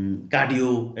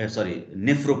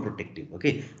nephroprotective.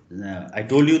 Okay, I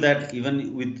told you that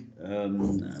even with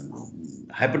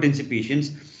hypertensive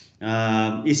patients,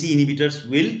 AC inhibitors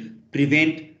will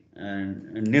prevent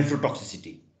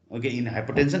nephrotoxicity. Okay, in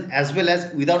hypertension as well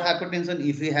as without hypertension.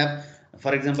 If we have,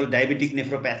 for example, diabetic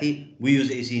nephropathy, we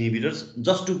use AC inhibitors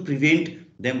just to prevent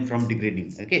them from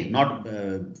degrading. Okay, not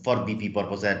for BP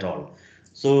purpose at all.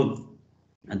 So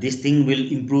this thing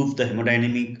will improve the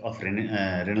hemodynamic of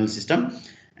renal system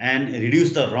and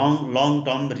reduce the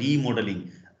long-term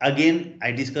remodeling. Again,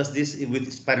 I discussed this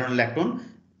with spironolactone.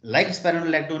 Like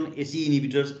spironolactone, AC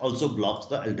inhibitors also blocks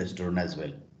the aldosterone as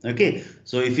well. Okay,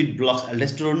 so if it blocks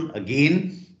aldosterone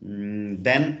again,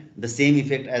 then the same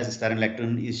effect as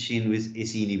spironolactone is seen with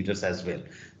AC inhibitors as well.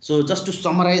 So just to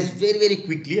summarize very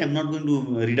quickly, I'm not going to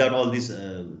read out all this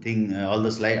all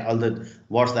the slide, all the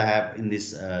words I have in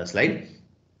this slide,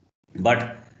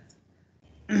 but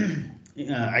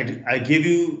I gave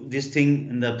you this thing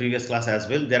in the previous class as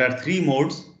well. There are 3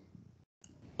 modes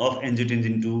of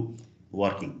angiotensin 2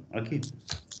 working. Okay,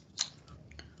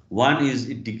 one is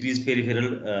it decrease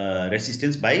peripheral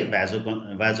resistance by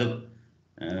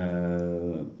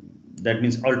that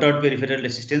means altered peripheral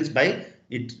resistance by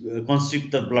it constrict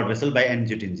the blood vessel by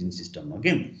angiotensin system.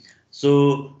 Okay,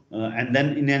 so and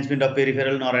then enhancement of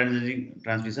peripheral noradrenergic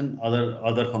transmission,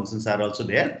 other functions are also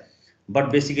there,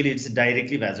 but basically it's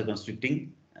directly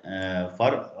vasoconstricting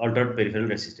for altered peripheral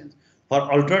resistance. For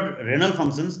altered renal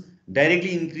functions,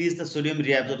 directly increase the sodium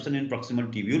reabsorption in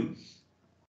proximal tubule,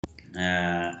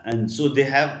 and so they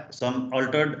have some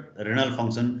altered renal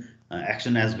function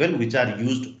action as well, which are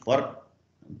used for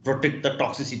protect the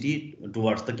toxicity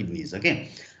towards the kidneys. Okay,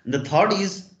 and the third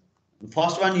is,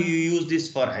 first one you use this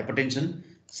for hypertension,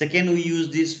 second we use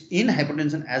this in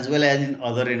hypertension as well as in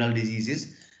other renal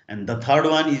diseases, and the third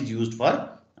one is used for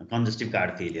congestive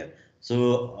heart failure.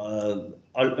 So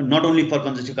not only for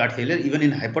congestive heart failure, even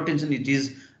in hypertension it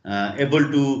is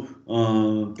able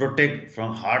to protect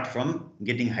from heart from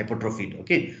getting hypertrophied.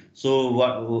 Okay, so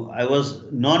what I was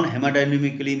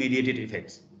non-hemodynamically mediated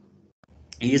effects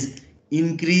is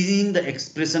increasing the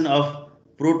expression of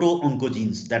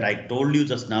proto-oncogenes that I told you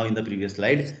just now in the previous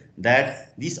slide,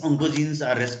 that these oncogenes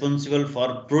are responsible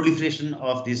for proliferation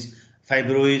of this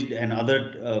fibroid and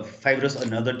other fibrous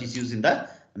and other tissues in the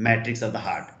matrix of the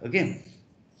heart. Okay,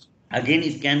 again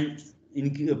it can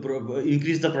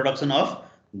increase the production of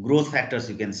growth factors,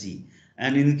 you can see,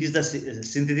 and increase the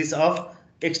synthesis of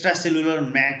extracellular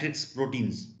matrix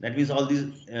proteins. That means all these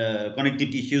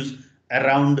connective tissues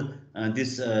around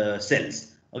these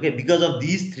cells. Okay, because of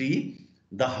these three,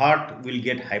 the heart will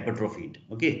get hypertrophied.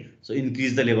 Okay, so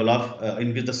increase the level of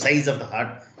increase the size of the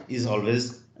heart is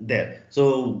always there.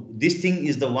 So this thing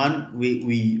is the one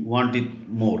we want it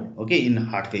more. Okay, in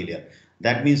heart failure,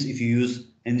 that means if you use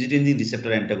angiotensin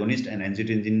receptor antagonist and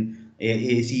angiotensin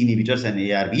AC inhibitors and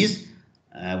ARBs,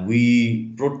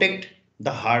 we protect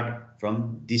the heart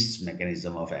from this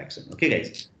mechanism of action. Okay,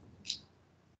 guys.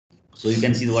 So you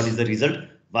can see what is the result: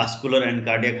 vascular and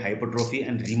cardiac hypertrophy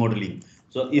and remodeling.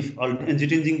 So if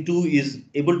angiotensin 2 is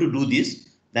able to do this,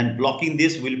 then blocking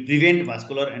this will prevent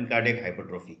vascular and cardiac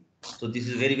hypertrophy. So this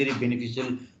is very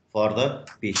beneficial for the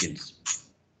patients.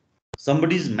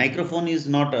 Somebody's microphone is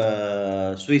not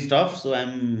switched off, so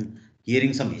I'm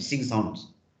hearing some hissing sounds.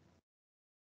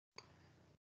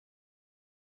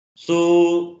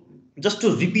 So just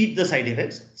to repeat the side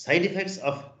effects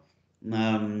of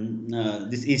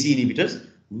this AC inhibitors,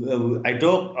 I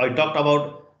talked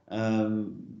about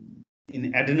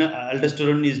in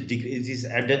aldosterone is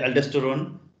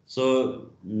aldosterone, so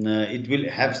it will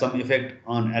have some effect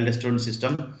on aldosterone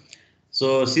system.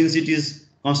 So since it is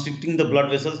constricting the blood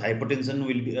vessels, hypertension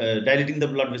will be dilating the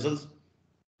blood vessels,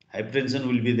 hypertension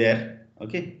will be there.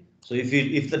 Okay, so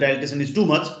if the dilatation is too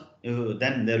much,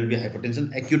 then there will be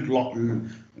hypertension, acute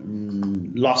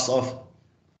loss of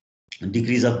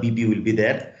decrease of BP will be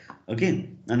there. Okay,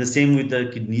 and the same with the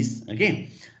kidneys.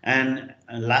 Okay, and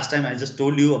last time I just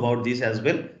told you about this as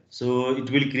well. So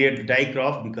it will create dry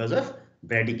cough because of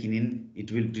bradykinin,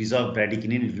 it will preserve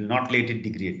bradykinin, it will not let it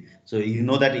degrade. So you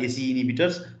know that ACE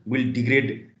inhibitors will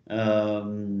degrade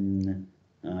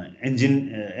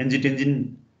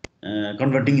angiotensin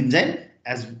converting enzyme,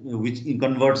 as which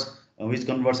converts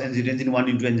angiotensin 1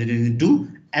 into angiotensin 2,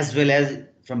 as well as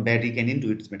from bradykinin to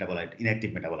its metabolite,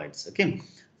 inactive metabolites. Okay,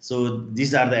 so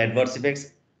these are the adverse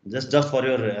effects, just for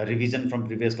your revision from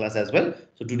previous class as well.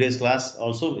 So today's class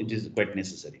also, it is quite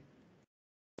necessary.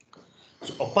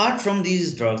 So apart from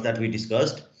these drugs that we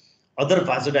discussed, other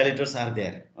vasodilators are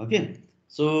there. Okay,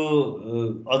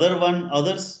 so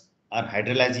others are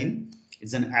hydralazine.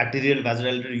 It's an arterial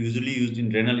vasodilator usually used in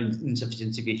renal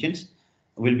insufficiency patients.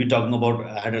 We'll be talking about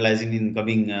hydralazine in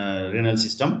coming renal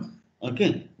system.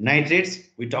 Okay, nitrates.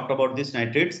 We talked about this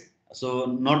nitrates. So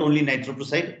not only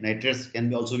nitroprusside, nitrates can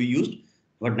be also be used,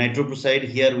 but nitroprusside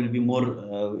here will be more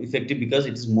effective because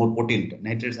it is more potent.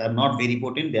 Nitrates are not very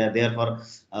potent; they are there for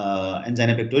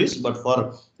angina pectoris, but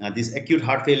for this acute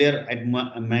heart failure,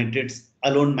 nitrates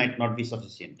alone might not be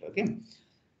sufficient. Okay,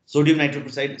 sodium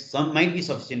nitroprusside some might be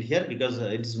sufficient here because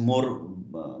it is more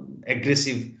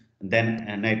aggressive than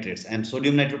nitrates, and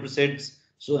sodium nitroprusside.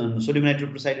 So sodium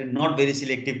nitroprusside is not very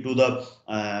selective to the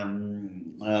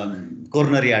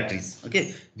coronary arteries.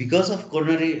 Okay, because of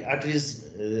coronary arteries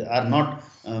are not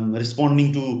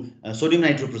responding to sodium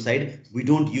nitroprusside, we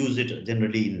don't use it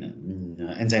generally in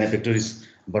angina pectoris,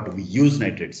 but we use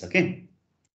nitrates. Okay,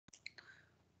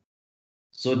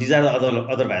 so these are the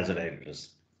other vasodilators.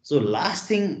 So last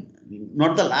thing,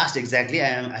 not the last exactly,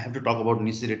 I have to talk about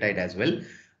nisiretide as well.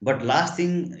 But last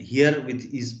thing here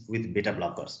is with beta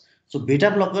blockers. So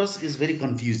beta blockers is very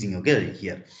confusing. Okay,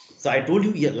 here. So I told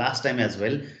you last time as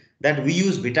well that we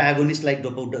use beta agonists like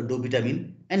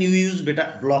dopamine, and you use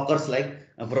beta blockers like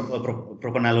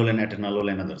propanolol and atenolol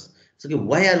and others. So okay,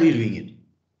 why are we doing it?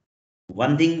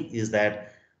 One thing is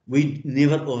that we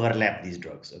never overlap these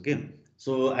drugs. Okay,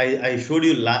 so I showed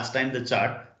you last time the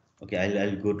chart. Okay,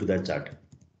 I'll go to that chart.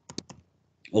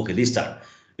 Okay, this chart,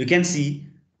 you can see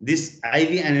this IV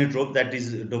inotrope, that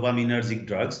is dopaminergic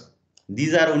drugs.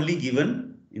 These are only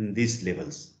given in these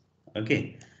levels.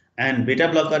 Okay, and beta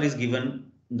blocker is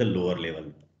given in the lower level.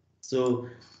 So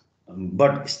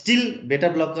but still beta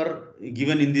blocker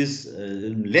given in these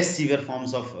less severe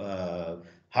forms of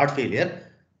heart failure,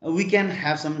 we can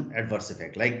have some adverse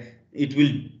effect, like it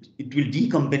will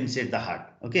decompensate the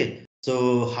heart. Okay,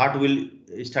 so heart will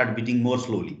start beating more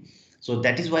slowly. So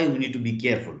that is why we need to be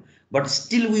careful, but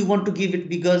still we want to give it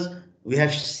because we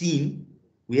have seen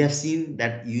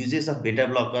that uses of beta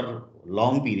blocker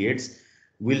long periods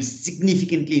will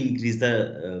significantly increase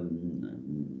the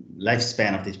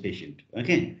lifespan of this patient.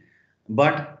 Okay,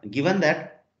 but given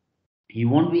that he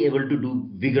won't be able to do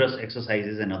vigorous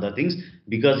exercises and other things,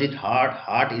 because it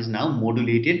heart is now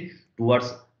modulated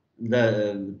towards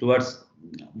towards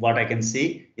what I can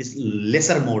say is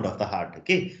lesser mode of the heart.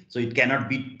 Okay, so it cannot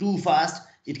be too fast,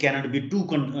 it cannot be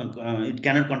it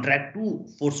cannot contract too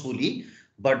forcefully,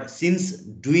 but since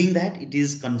doing that, it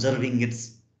is conserving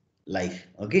its life.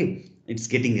 Okay, it's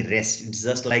getting rest. It's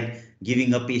just like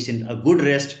giving a patient a good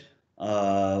rest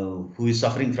who is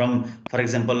suffering from, for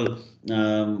example,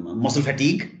 muscle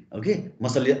fatigue. Okay,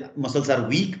 muscles are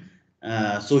weak,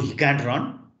 so he can't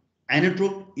run.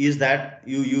 Inotrope is that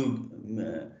you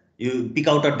pick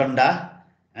out a danda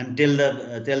and tell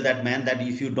that man that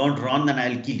if you don't run, then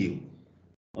I'll kill you.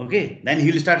 Okay, then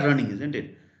he'll start running, isn't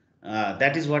it?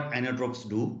 That is what inotropes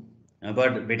do.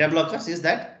 But beta blockers is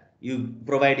that you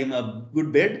provide him a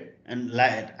good bed and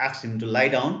ask him to lie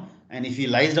down, and if he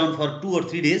lies down for 2 or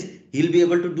 3 days, he'll be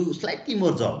able to do slightly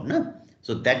more job. No?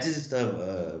 So that is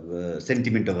the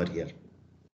sentiment over here.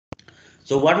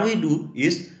 So what we do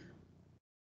is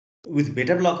with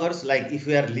beta blockers, like if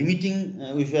we are limiting,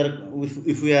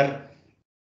 if we are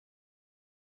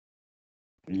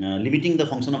limiting the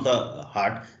function of the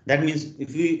heart, that means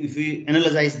if we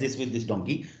analyze this with this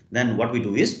donkey, then what we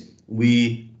do is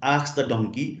we ask the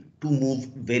donkey to move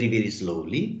very, very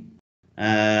slowly,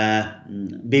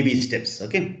 baby steps.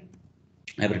 Okay,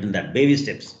 I've written that baby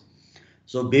steps.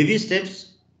 So baby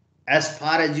steps, as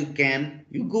far as you can,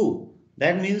 you go.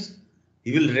 That means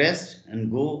he will rest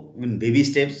and go in baby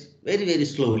steps very, very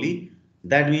slowly.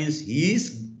 That means he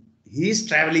is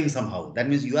traveling somehow. That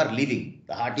means you are living.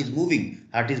 The heart is moving,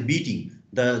 heart is beating,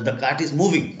 the cart is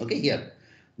moving. Okay, here,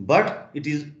 but it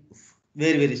is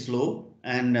very, very slow,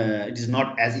 and it is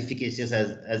not as efficacious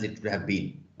as it would have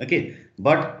been. Okay,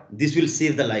 but this will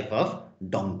save the life of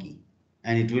donkey,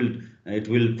 and it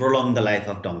will prolong the life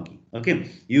of donkey.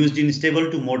 Okay, used in stable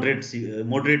to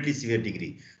moderately severe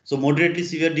degree. So moderately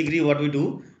severe degree, what we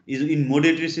do is in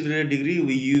moderately severe degree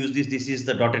we use this is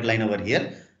the dotted line over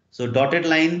here. So dotted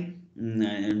line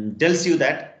tells you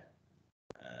that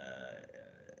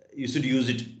you should use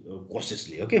it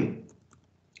cautiously. Okay,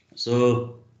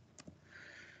 so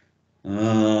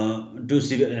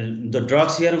the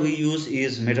drugs here we use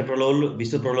is metoprolol,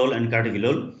 bisoprolol, and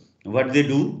carvedilol. What they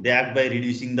do, they act by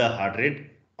reducing the heart rate,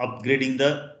 upgrading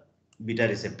the beta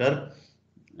receptor,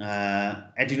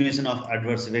 attenuation of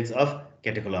adverse effects of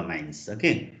catecholamines.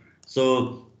 Okay,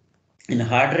 so in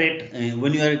heart rate,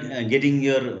 when you are getting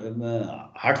your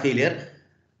heart failure,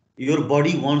 your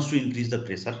body wants to increase the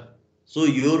pressure, so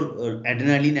your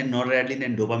adrenaline and noradrenaline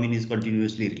and dopamine is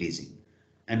continuously releasing,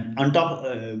 and on top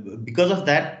because of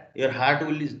that your heart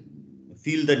will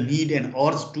feel the need and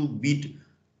urge to beat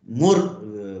more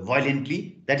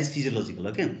violently. That is physiological.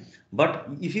 Okay, but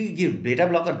if you give beta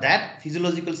blocker, that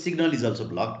physiological signal is also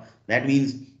blocked. That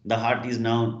means the heart is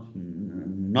now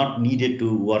not needed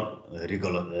to work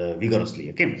vigorously.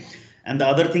 Okay, and the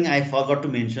other thing I forgot to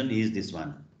mention is this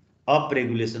one, up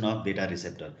regulation of beta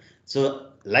receptor. So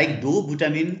like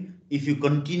dobutamine, if you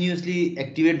continuously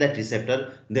activate that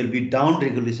receptor, there will be down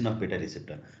regulation of beta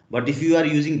receptor. But if you are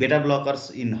using beta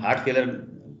blockers in heart failure,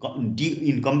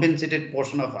 in compensated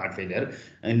portion of heart failure,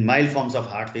 in mild forms of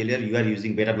heart failure, you are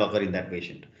using beta blocker in that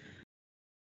patient.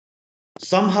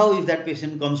 Somehow, if that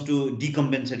patient comes to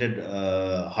decompensated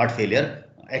heart failure,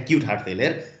 acute heart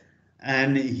failure,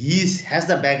 and he has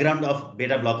the background of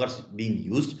beta blockers being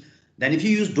used, then if you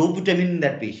use dobutamine in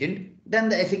that patient, then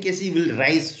the efficacy will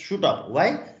rise, shoot up.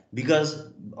 Why?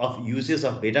 Because of uses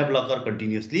of beta blocker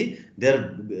continuously,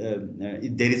 there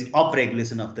is up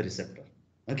regulation of the receptor.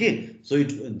 Okay, so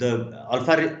the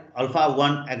alpha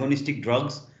 1 agonistic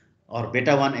drugs or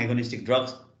beta 1 agonistic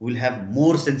drugs will have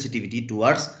more sensitivity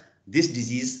towards this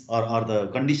disease or the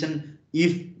condition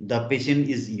if the patient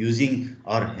is using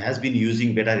or has been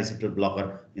using beta receptor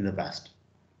blocker in the past.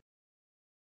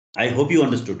 I hope you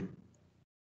understood.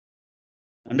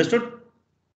 Understood?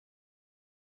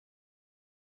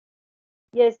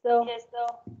 Yes, sir.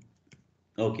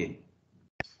 Okay.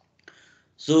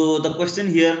 So the question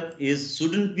here is,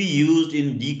 shouldn't be used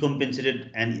in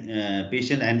decompensated and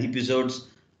patient and episodes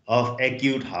of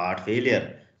acute heart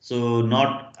failure. So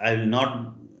I will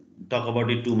not talk about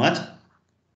it too much,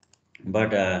 but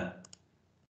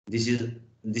this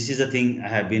is a thing I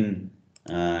have been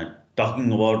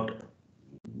talking about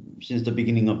since the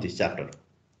beginning of this chapter.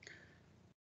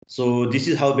 So this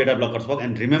is how beta blockers work,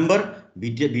 and remember,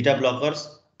 beta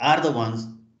blockers are the ones,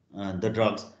 the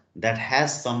drugs that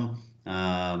has some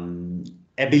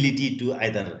ability to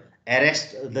either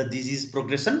arrest the disease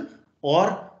progression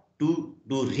or to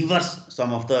reverse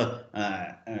some of the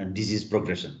disease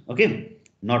progression. Okay,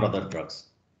 not other drugs.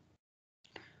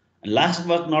 And last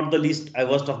but not the least, I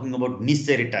was talking about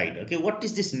niseritide. Okay, what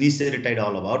is this niseritide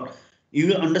all about? You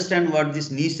will understand what this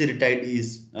niseritide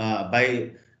is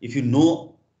by if you know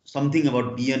something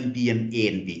about BNP and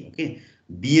ANP. Okay,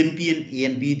 BNP and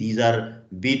ANP, these are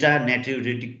beta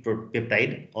natriuretic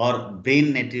peptide or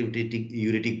brain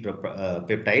natriuretic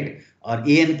peptide, or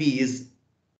ANP is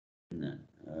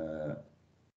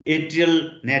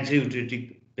atrial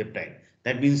natriuretic peptide.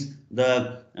 That means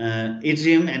the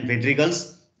atrium and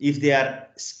ventricles, if they are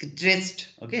stretched,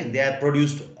 okay, they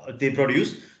produce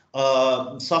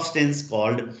a substance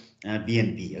called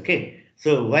BNP. Okay,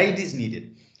 so why it is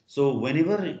needed? So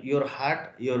whenever your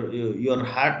heart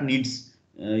needs,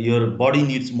 your body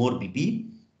needs more BP,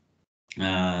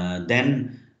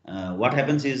 then what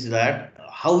happens is that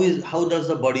how does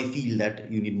the body feel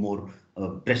that you need more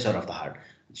pressure of the heart?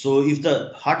 So if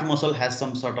the heart muscle has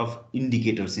some sort of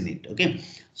indicators in it, okay,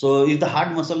 so if the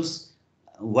heart muscles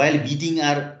while beating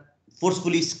are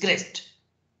forcefully scratched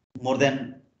more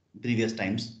than previous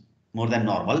times, more than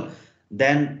normal,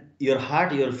 then your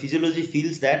physiology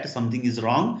feels that something is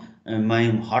wrong. My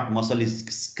heart muscle is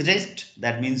scratched.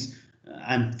 That means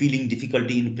I'm feeling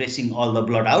difficulty in pressing all the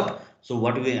blood out. So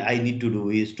what I need to do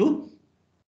is to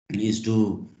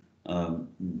um,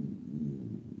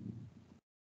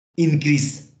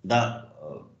 increase the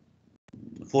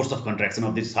force of contraction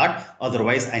of this heart,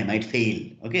 otherwise I might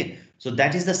fail. Okay, so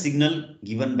that is the signal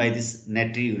given by this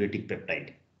natriuretic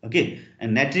peptide. Okay,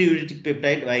 and natriuretic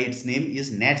peptide by its name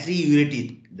is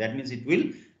natriuretic. That means it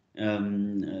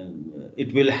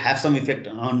will have some effect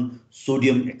on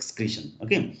sodium excretion.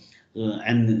 Okay,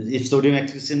 and if sodium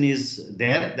excretion is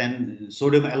there, then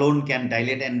sodium alone can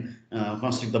dilate and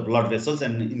constrict the blood vessels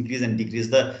and increase and decrease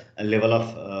the level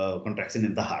of contraction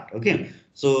in the heart. Okay,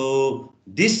 so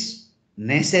this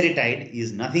naseritide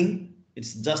is nothing,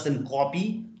 it's just a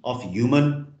copy of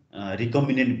human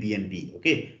recombinant BNP.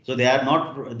 Okay, so they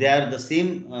are the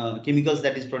same chemicals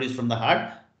that is produced from the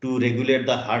heart to regulate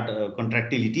the heart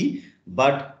contractility,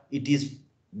 but it is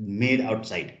made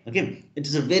outside. Okay, it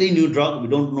is a very new drug. We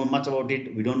don't know much about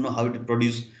it. We don't know how it is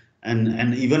produced,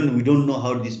 and even we don't know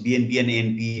how this BNP and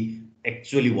ANP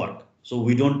actually work. So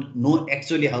we don't know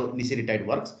actually how niseritide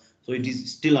works. So it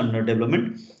is still under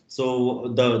development.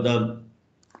 So the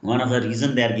one of the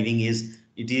reason they are giving is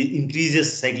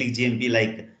increases cyclic GMP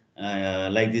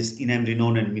like this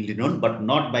enamrenone and milrinone, but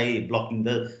not by blocking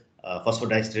the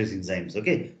phosphodiesterase enzymes.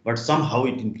 Okay, but somehow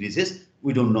it increases.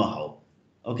 We don't know how.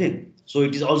 Okay, so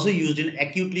it is also used in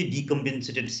acutely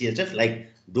decompensated CHF like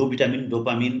dovitamin,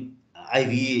 dopamine,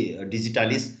 IV,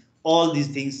 digitalis. All these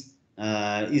things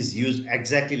is used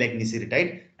exactly like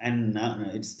niseritide, and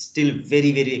it's still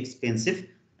very expensive.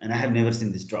 And I have never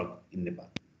seen this drug in Nepal.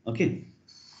 Okay.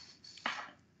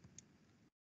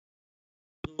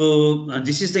 So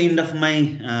this is the end of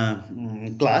my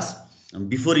class.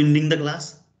 Before ending the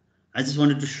class, I just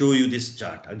wanted to show you this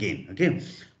chart again. Okay,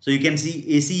 so you can see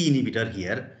ACE inhibitor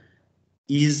here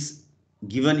is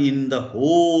given in the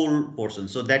whole portion.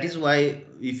 So that is why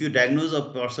if you diagnose a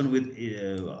person with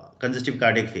congestive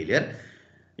cardiac failure,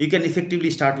 you can effectively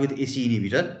start with ACE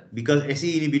inhibitor, because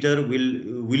ACE inhibitor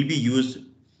will be used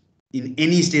in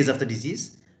any stage of the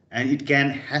disease, and it can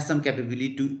has some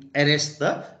capability to arrest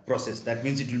the process. That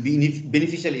means it will be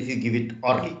beneficial if you give it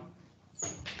orally.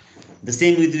 The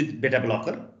same with beta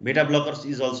blocker. Beta blockers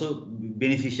is also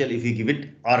beneficial if you give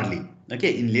it orally.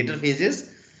 Okay, in later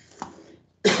phases,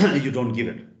 you don't give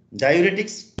it.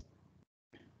 Diuretics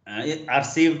are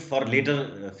saved for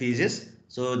later phases.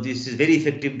 So this is very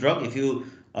effective drug. If you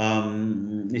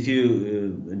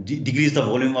decrease the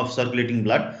volume of circulating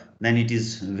blood, then it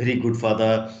is very good for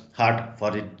the heart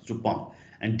for it to pump.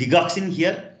 And digoxin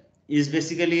here is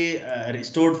basically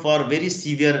restored for very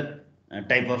severe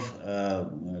type of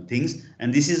things.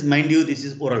 And this is, mind you, this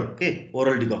is oral. Okay,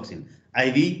 oral digoxin.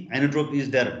 IV inotrope is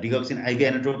there. Digoxin IV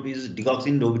inotrope is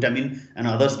digoxin, dovitamin, and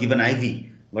others given IV.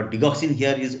 But digoxin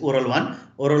here is oral one.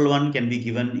 Oral one can be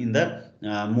given in the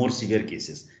more severe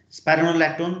cases.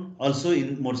 Spironolactone also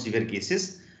in more severe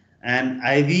cases, and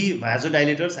IV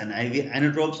vasodilators and IV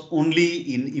inotropes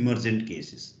only in emergent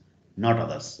cases, not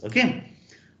others. Okay,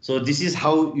 so this is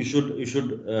how you should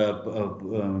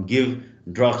give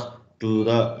drugs to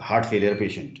the heart failure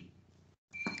patient.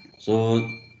 So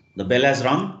the bell has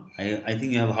rung. I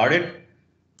think you have heard it.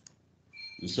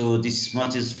 So this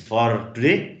much is for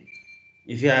today.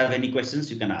 If you have any questions,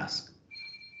 you can ask.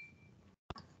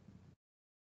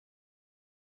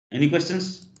 Any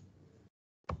questions?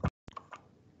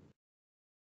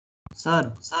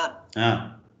 Sir,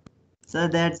 Ah, sir,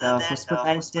 that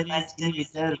phosphodiesterase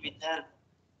inhibitor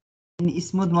in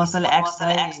smooth muscle acts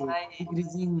by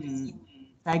decreasing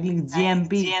cyclic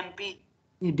GMP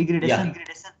yeah. degradation.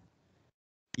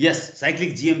 Yes,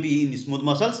 cyclic GMP in smooth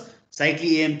muscles,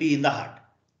 cyclic AMP in the heart.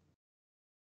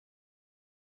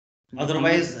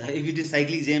 Otherwise, if it is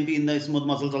cyclic GMP in the smooth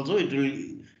muscles also, it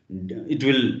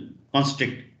will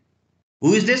constrict.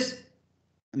 Who is this?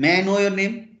 May I know your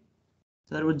name?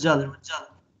 Sir, Ujjal.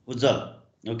 Ujjal.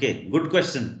 Okay, good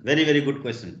question. Very good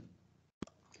question.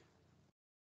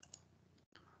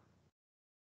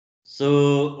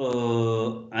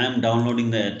 So I am downloading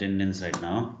the attendance right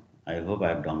now. I hope I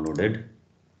have downloaded.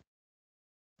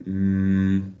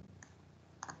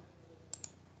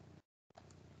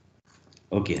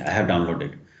 Okay, I have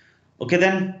downloaded. Okay,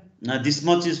 then this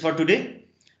much is for today.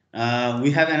 We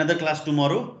have another class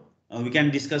tomorrow. We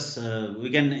can discuss. We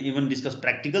can even discuss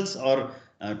practicals. Or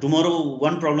tomorrow,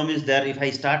 one problem is there. If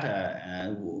I start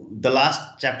the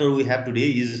last chapter we have today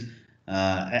is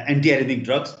antiarrhythmic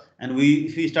drugs, and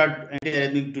if we start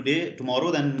antiarrhythmic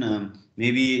tomorrow, then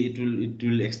maybe it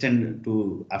will extend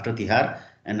to after Tihar,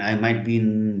 and I might be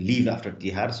in leave after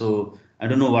Tihar. So I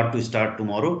don't know what to start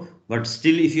tomorrow. But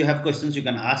still, if you have questions, you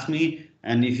can ask me,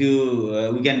 and if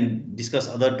you we can discuss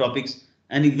other topics,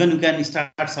 and even we can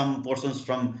start some portions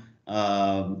from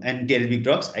anti-arrhythmic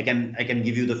drugs. I can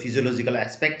give you the physiological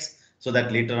aspects so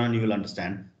that later on you will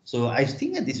understand. So I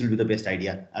think that this will be the best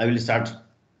idea. I will start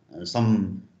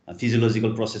some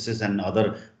physiological processes and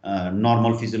other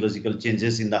normal physiological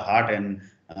changes in the heart, and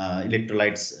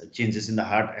electrolytes changes in the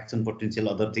heart, action potential,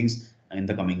 other things in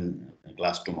the coming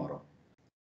class tomorrow.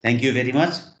 Thank you very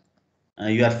much.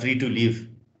 You are free to leave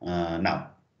now.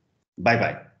 Bye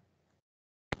bye.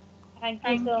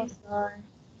 Thank you, sir.